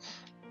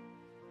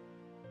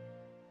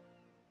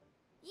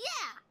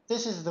 Yeah!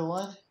 This is the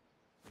one.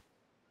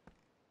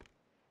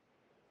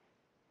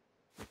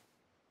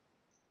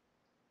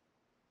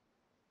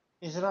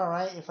 Is it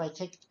alright if I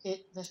take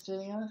it, Mr.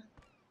 Leon?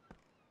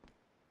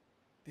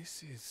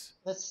 This is...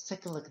 Let's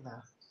take a look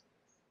now.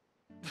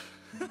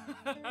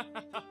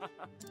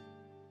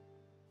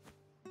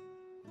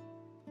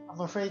 I'm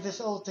afraid this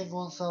old thing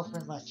won't sell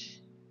for much.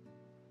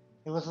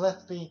 It was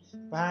left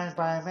behind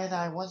by a man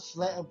I once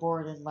let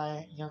aboard in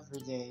my younger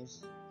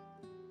days.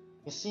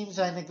 It seems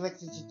I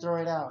neglected to throw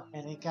it out,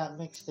 and it got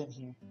mixed in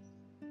here.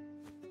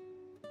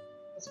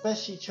 It's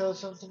best she chose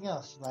something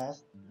else, lad.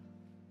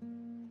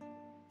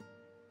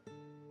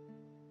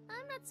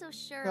 I'm not so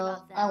sure No,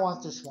 about that. I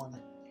want this one.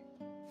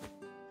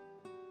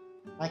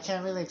 I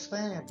can't really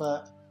explain it,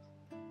 but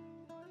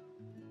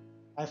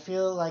I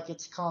feel like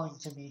it's calling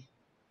to me.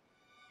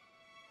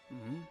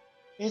 Mm-hmm.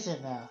 Is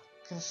it now?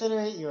 Consider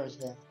it yours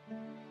then.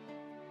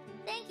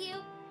 Thank you.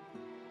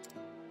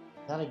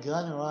 Is that a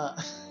gun or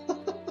what?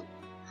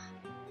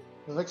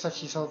 It looks like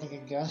she's holding a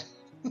gun.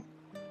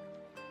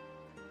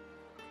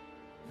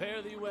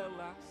 Fare thee well,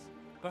 lass.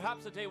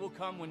 Perhaps a day will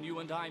come when you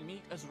and I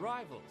meet as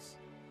rivals.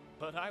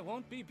 But I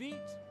won't be beat.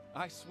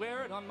 I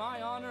swear it on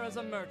my honor as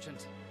a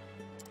merchant.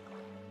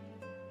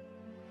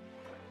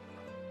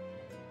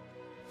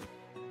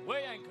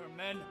 Weigh anchor,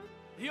 men.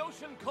 The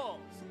ocean calls.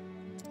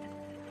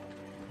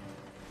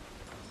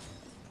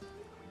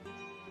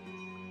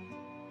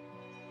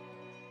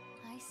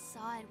 I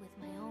saw it with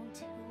my own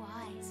 2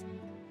 eyes.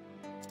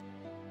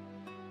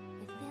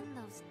 Within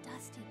those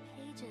dusty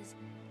pages,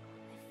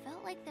 I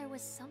felt like there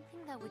was something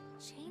that would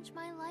change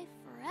my life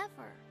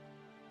forever.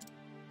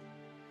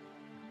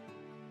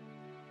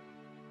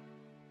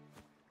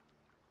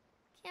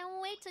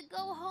 Can't wait to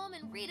go home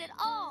and read it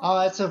all. Oh,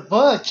 it's a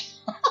book!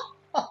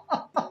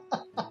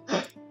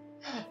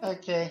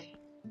 Okay.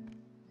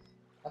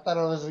 I thought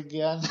it was a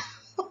gun.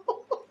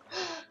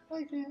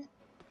 Okay.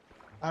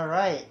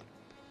 Alright.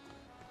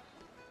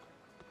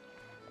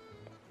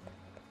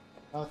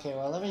 Okay,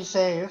 well, let me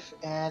save.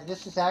 And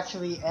this is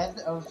actually the end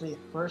of the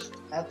first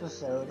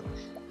episode.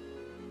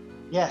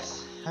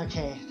 Yes.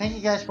 Okay. Thank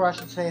you guys for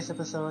watching today's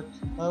episode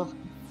of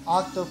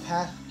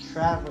Octopath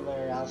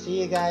Traveler. I'll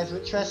see you guys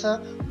with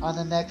Tressa on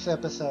the next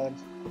episode.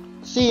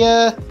 See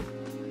ya!